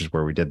Canvas, which is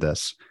where we did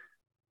this,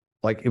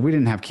 like if we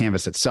didn't have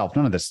Canvas itself,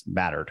 none of this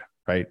mattered,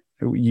 right?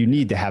 You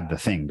need to have the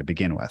thing to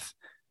begin with.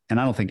 And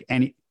I don't think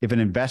if an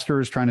investor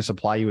is trying to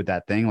supply you with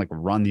that thing, like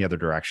run the other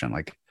direction.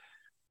 Like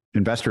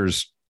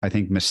investors, I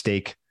think,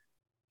 mistake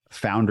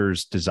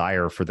founders'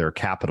 desire for their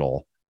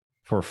capital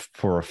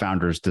for a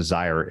founder's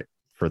desire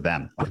for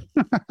them. Or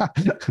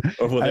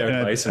for their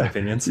advice and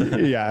opinions.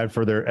 Yeah. And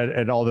for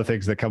and all the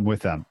things that come with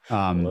them.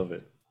 I love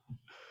it.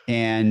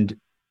 And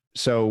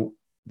so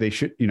they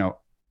should,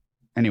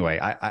 anyway,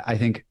 I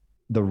think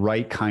the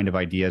right kind of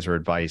ideas or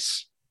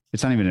advice,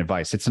 it's not even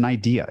advice, it's an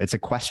idea. It's a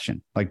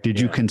question. Like, did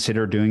you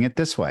consider doing it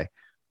this way?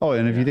 Oh,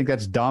 and if you think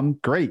that's dumb,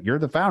 great. You're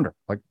the founder.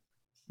 Like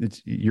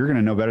you're going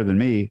to know better than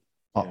me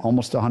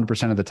almost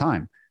 100% of the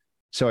time.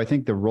 So I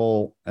think the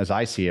role, as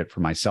I see it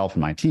for myself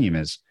and my team,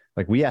 is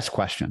like, we ask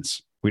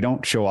questions. We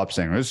don't show up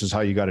saying, this is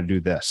how you got to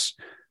do this.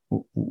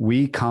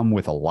 We come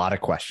with a lot of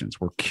questions.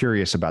 We're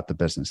curious about the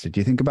business. Did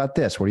you think about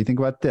this? What do you think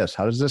about this?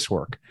 How does this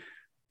work?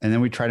 And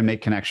then we try to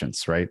make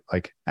connections, right?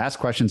 Like ask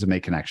questions and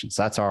make connections.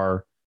 That's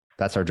our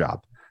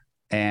job.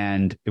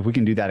 And if we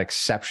can do that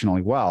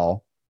exceptionally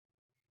well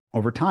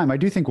over time, I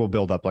do think we'll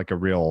build up like a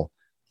real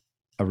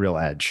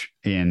edge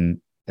in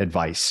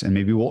advice, and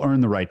maybe we'll earn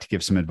the right to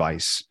give some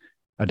advice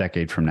a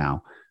decade from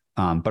now.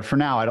 But for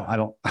now, I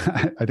don't,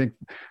 I think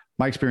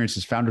my experience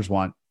is founders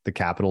want the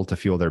capital to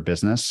fuel their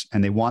business,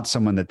 and they want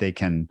someone that they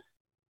can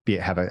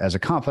have as a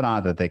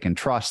confidant, that they can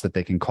trust, that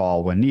they can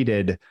call when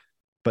needed,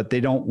 but they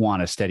don't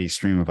want a steady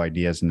stream of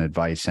ideas and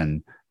advice.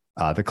 And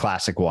the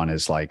classic one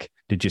is like,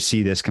 did you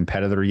see this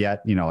competitor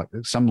yet? Like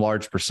some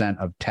large percent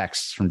of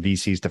texts from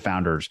VCs to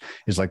founders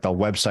is like the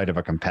website of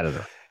a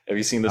competitor. Have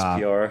you seen this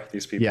PR?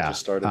 These people just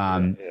started.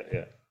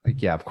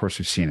 Yeah, of course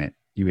we've seen it,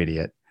 you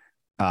idiot.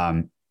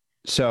 That's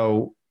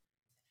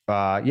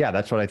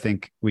what I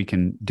think we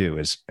can do,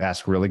 is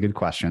ask really good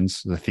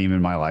questions, the theme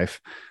in my life,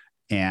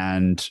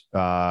 and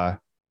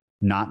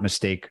not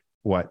mistake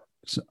what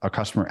a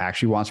customer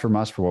actually wants from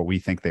us for what we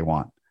think they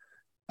want.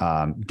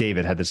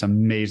 David had this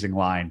amazing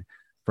line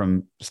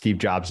from Steve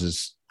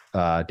Jobs's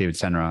David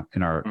Senra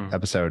in our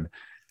episode,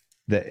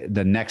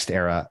 the next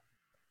era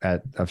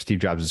of Steve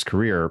Jobs's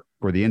career,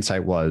 where the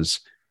insight was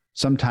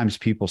sometimes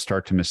people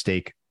start to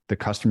mistake the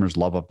customer's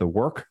love of the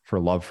work for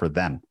love for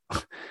them.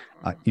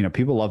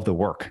 People love the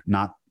work,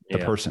 not the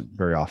person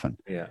very often.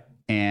 Yeah.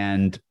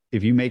 And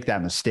if you make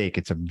that mistake,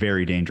 it's a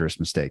very dangerous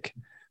mistake.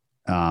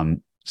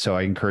 So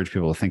I encourage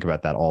people to think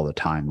about that all the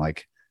time.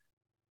 Like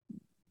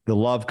the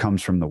love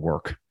comes from the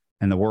work,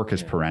 and the work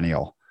is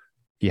perennial.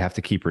 You have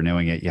to keep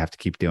renewing it. You have to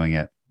keep doing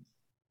it.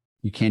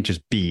 You can't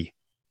just be,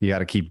 you got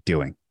to keep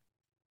doing.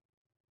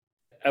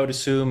 I would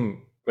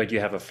assume, right, you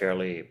have a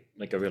fairly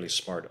like a really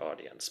smart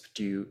audience. But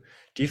do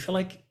you feel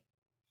like,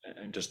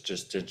 and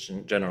just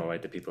in general,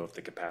 right, the people have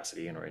the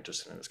capacity and are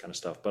interested in this kind of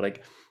stuff, but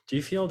like, do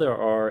you feel there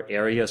are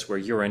areas where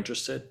you're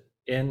interested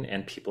in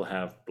and people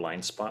have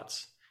blind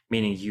spots?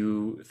 Meaning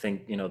you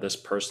think, this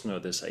person or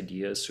this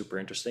idea is super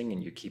interesting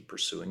and you keep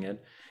pursuing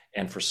it,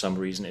 and for some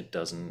reason it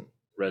doesn't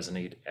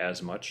resonate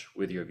as much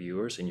with your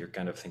viewers, and you're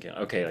kind of thinking,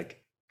 okay,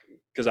 like,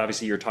 because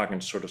obviously you're talking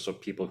to sort of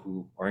people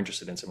who are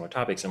interested in similar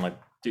topics, and like,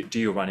 do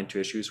you run into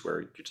issues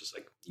where you just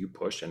like, you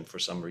push and for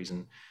some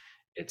reason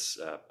it's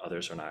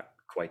others are not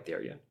quite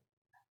there yet?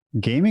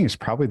 Gaming is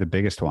probably the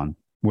biggest one,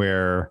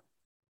 where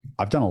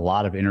I've done a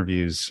lot of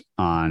interviews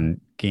on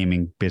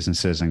gaming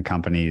businesses and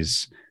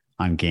companies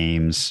on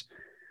games.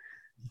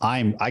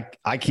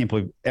 I can't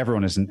believe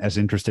everyone isn't as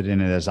interested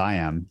in it as I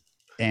am.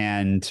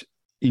 And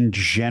in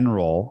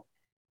general,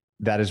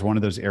 that is one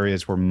of those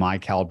areas where my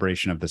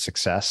calibration of the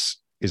success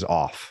is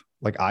off.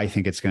 Like, I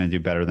think it's going to do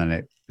better than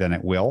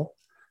it will.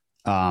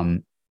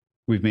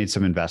 We've made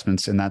some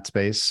investments in that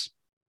space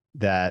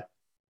that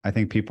I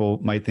think people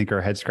might think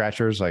are head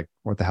scratchers. Like,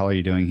 what the hell are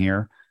you doing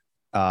here?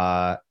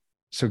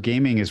 So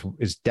gaming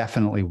is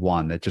definitely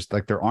one that just,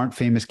 like, there aren't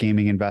famous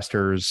gaming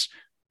investors.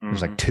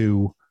 There's like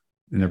two,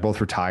 and they're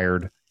both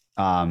retired.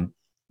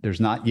 There's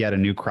not yet a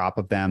new crop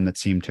of them that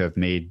seem to have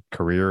made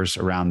careers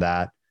around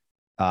that.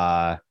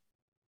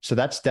 So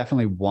that's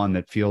definitely one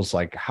that feels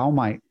like, how am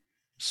I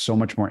so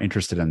much more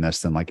interested in this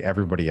than like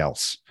everybody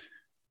else,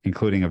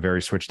 including a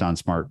very switched on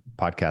smart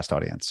podcast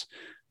audience?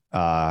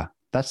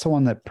 That's the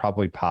one that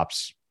probably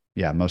pops,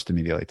 most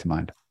immediately to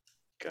mind.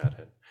 Got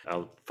it.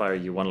 I'll fire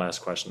you one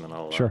last question, and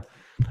I'll sure.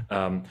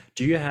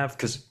 Do you have,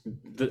 because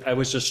I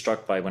was just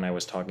struck by, when I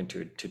was talking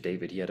to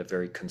David, he had a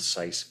very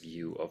concise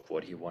view of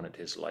what he wanted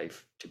his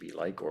life to be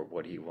like, or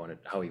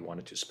how he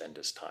wanted to spend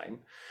his time.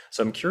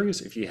 So I'm curious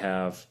if you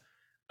have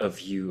a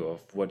view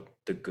of what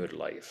the good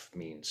life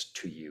means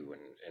to you,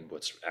 and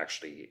what's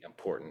actually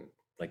important.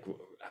 Like,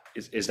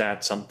 is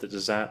that something,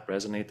 does that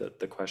resonate,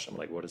 the question?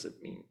 Like, what does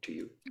it mean to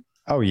you?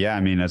 Oh yeah. I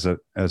mean, as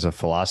a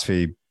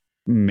philosophy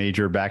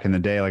major back in the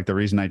day, like, the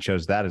reason I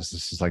chose that is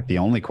this is like the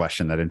only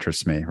question that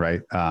interests me,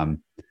 right? What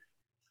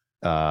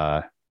do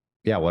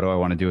I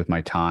want to do with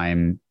my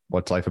time?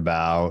 What's life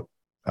about?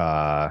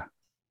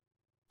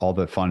 All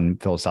the fun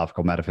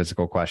philosophical,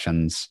 metaphysical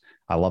questions.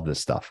 I love this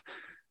stuff.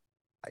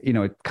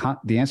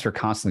 The answer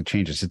constantly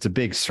changes. It's a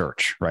big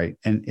search, right?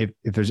 And if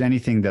there's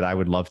anything that I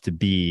would love to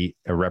be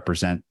or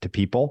represent to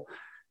people,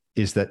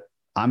 is that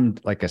I'm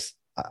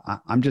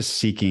just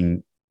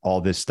seeking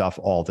all this stuff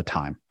all the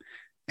time.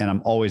 And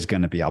I'm always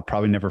going to be. I'll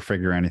probably never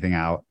figure anything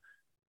out.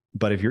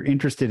 But if you're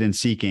interested in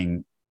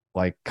seeking,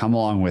 like, come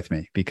along with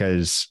me,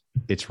 because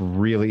it's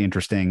really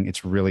interesting.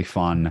 It's really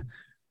fun.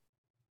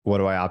 What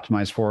do I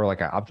optimize for?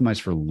 Like, I optimize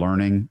for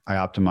learning. I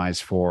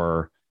optimize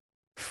for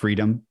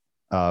freedom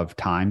of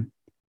time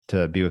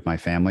to be with my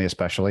family,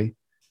 especially.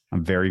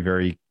 I'm very,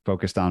 very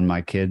focused on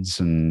my kids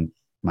and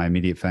my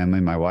immediate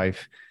family, my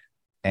wife.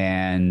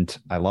 And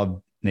I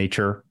love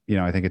nature.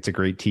 I think it's a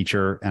great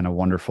teacher and a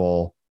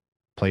wonderful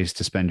place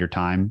to spend your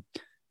time.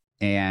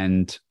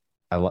 And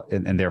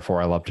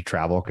therefore I love to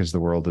travel, because the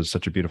world is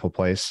such a beautiful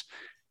place.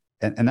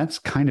 And that's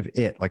kind of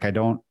it. Like,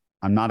 I'm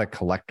not a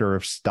collector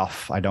of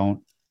stuff. I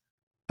don't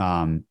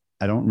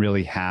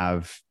really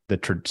have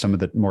some of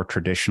the more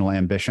traditional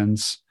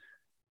ambitions.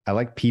 I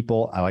like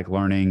people. I like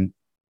learning.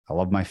 I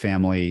love my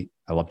family.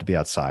 I love to be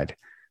outside.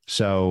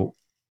 So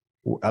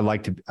I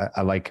like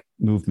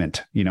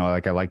movement,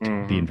 I like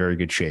to be in very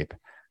good shape.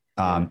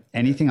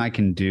 Anything I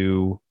can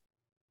do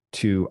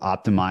to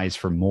optimize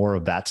for more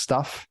of that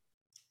stuff,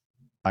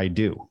 I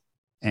do.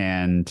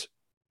 And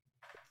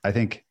I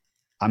think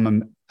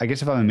I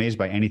guess if I'm amazed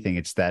by anything,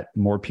 it's that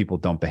more people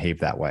don't behave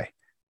that way.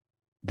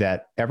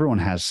 That everyone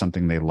has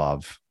something they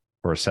love,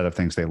 or a set of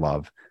things they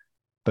love,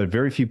 but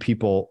very few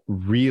people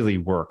really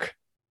work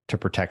to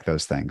protect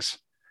those things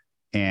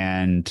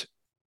and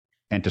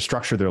to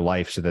structure their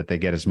life so that they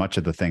get as much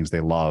of the things they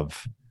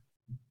love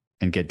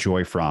and get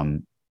joy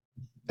from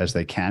as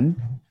they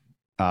can.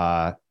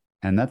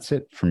 And that's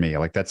it for me.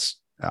 Like, I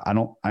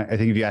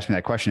think if you ask me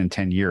that question in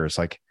 10 years,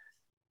 like,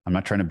 I'm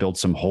not trying to build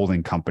some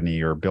holding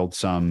company or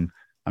I'm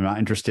not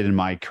interested in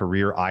my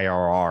career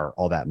IRR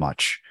all that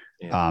much.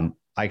 Yeah.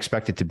 I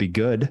expect it to be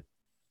good,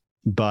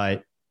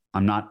 but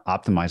I'm not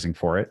optimizing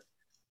for it.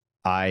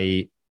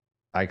 I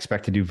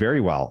expect to do very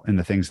well in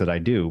the things that I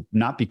do,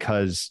 not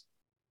because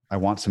I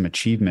want some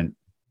achievement,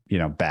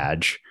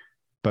 badge,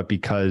 but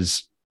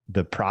because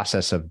the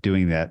process of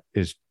doing that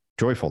is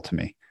joyful to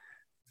me.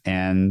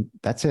 And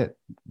that's it.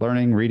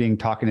 Learning, reading,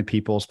 talking to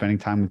people, spending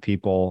time with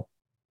people,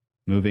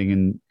 moving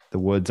in the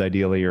woods,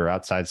 ideally, or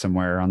outside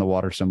somewhere on the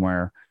water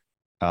somewhere,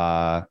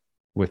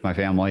 with my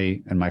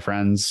family and my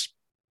friends.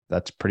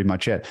 That's pretty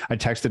much it. I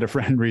texted a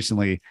friend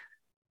recently.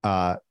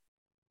 I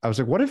was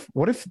like, what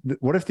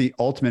if the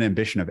ultimate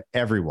ambition of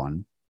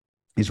everyone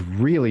is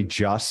really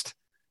just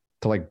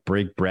to, like,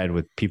 break bread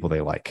with people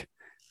they like?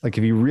 Like,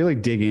 if you really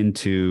dig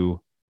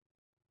into,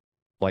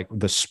 like,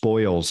 the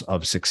spoils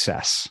of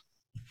success,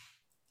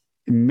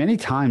 many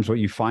times what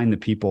you find the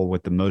people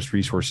with the most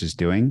resources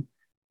doing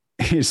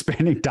is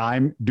spending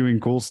time doing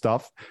cool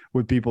stuff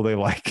with people they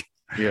like.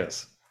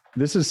 Yes.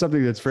 This is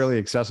something that's fairly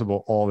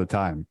accessible all the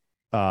time.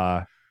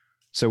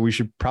 So we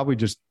should probably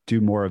just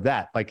do more of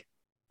that. Like,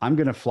 I'm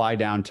going to fly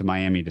down to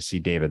Miami to see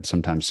David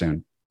sometime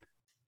soon.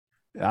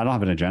 I don't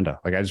have an agenda.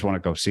 Like, I just want to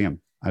go see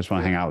him. I just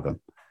want to hang out with him.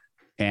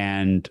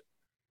 And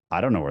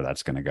I don't know where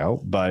that's going to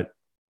go, but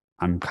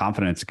I'm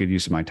confident it's a good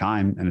use of my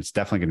time, and it's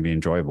definitely going to be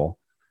enjoyable.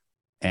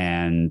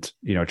 And,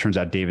 you know, it turns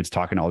out David's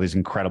talking to all these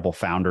incredible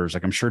founders.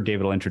 Like, I'm sure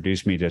David will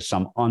introduce me to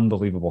some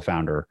unbelievable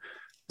founder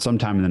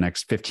sometime in the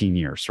next 15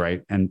 years.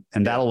 Right. And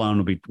that alone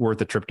will be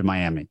worth a trip to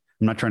Miami.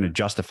 I'm not trying to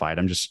justify it.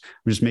 I'm just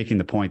making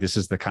the point. This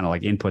is the kind of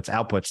like inputs,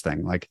 outputs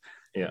thing. Like,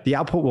 the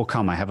output will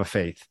come. I have a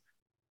faith.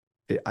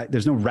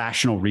 There's no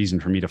rational reason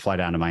for me to fly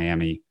down to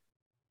Miami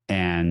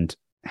and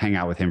hang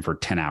out with him for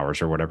 10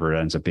 hours or whatever it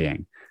ends up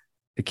being.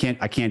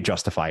 I can't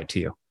justify it to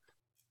you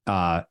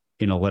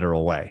in a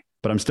literal way,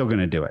 but I'm still going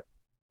to do it.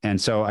 And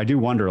so I do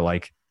wonder,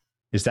 like,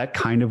 is that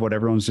kind of what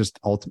everyone's just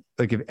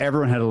like, if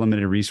everyone had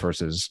limited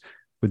resources,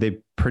 would they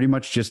pretty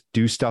much just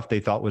do stuff they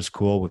thought was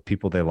cool with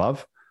people they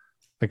love?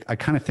 Like, I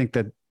kind of think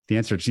that the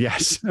answer is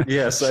yes.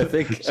 Yes, I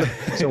think.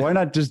 So why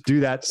not just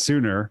do that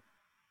sooner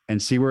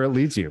and see where it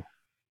leads you?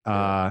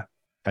 I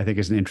think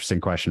is an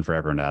interesting question for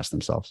everyone to ask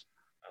themselves.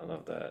 I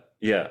love that.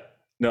 Yeah.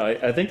 No,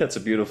 I think that's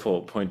a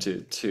beautiful point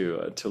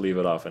to leave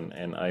it off,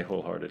 and I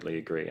wholeheartedly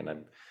agree.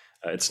 And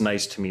it's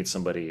nice to meet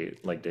somebody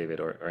like David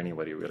or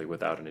anybody really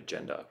without an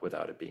agenda,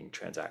 without it being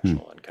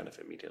transactional and kind of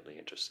immediately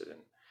interested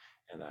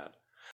in that.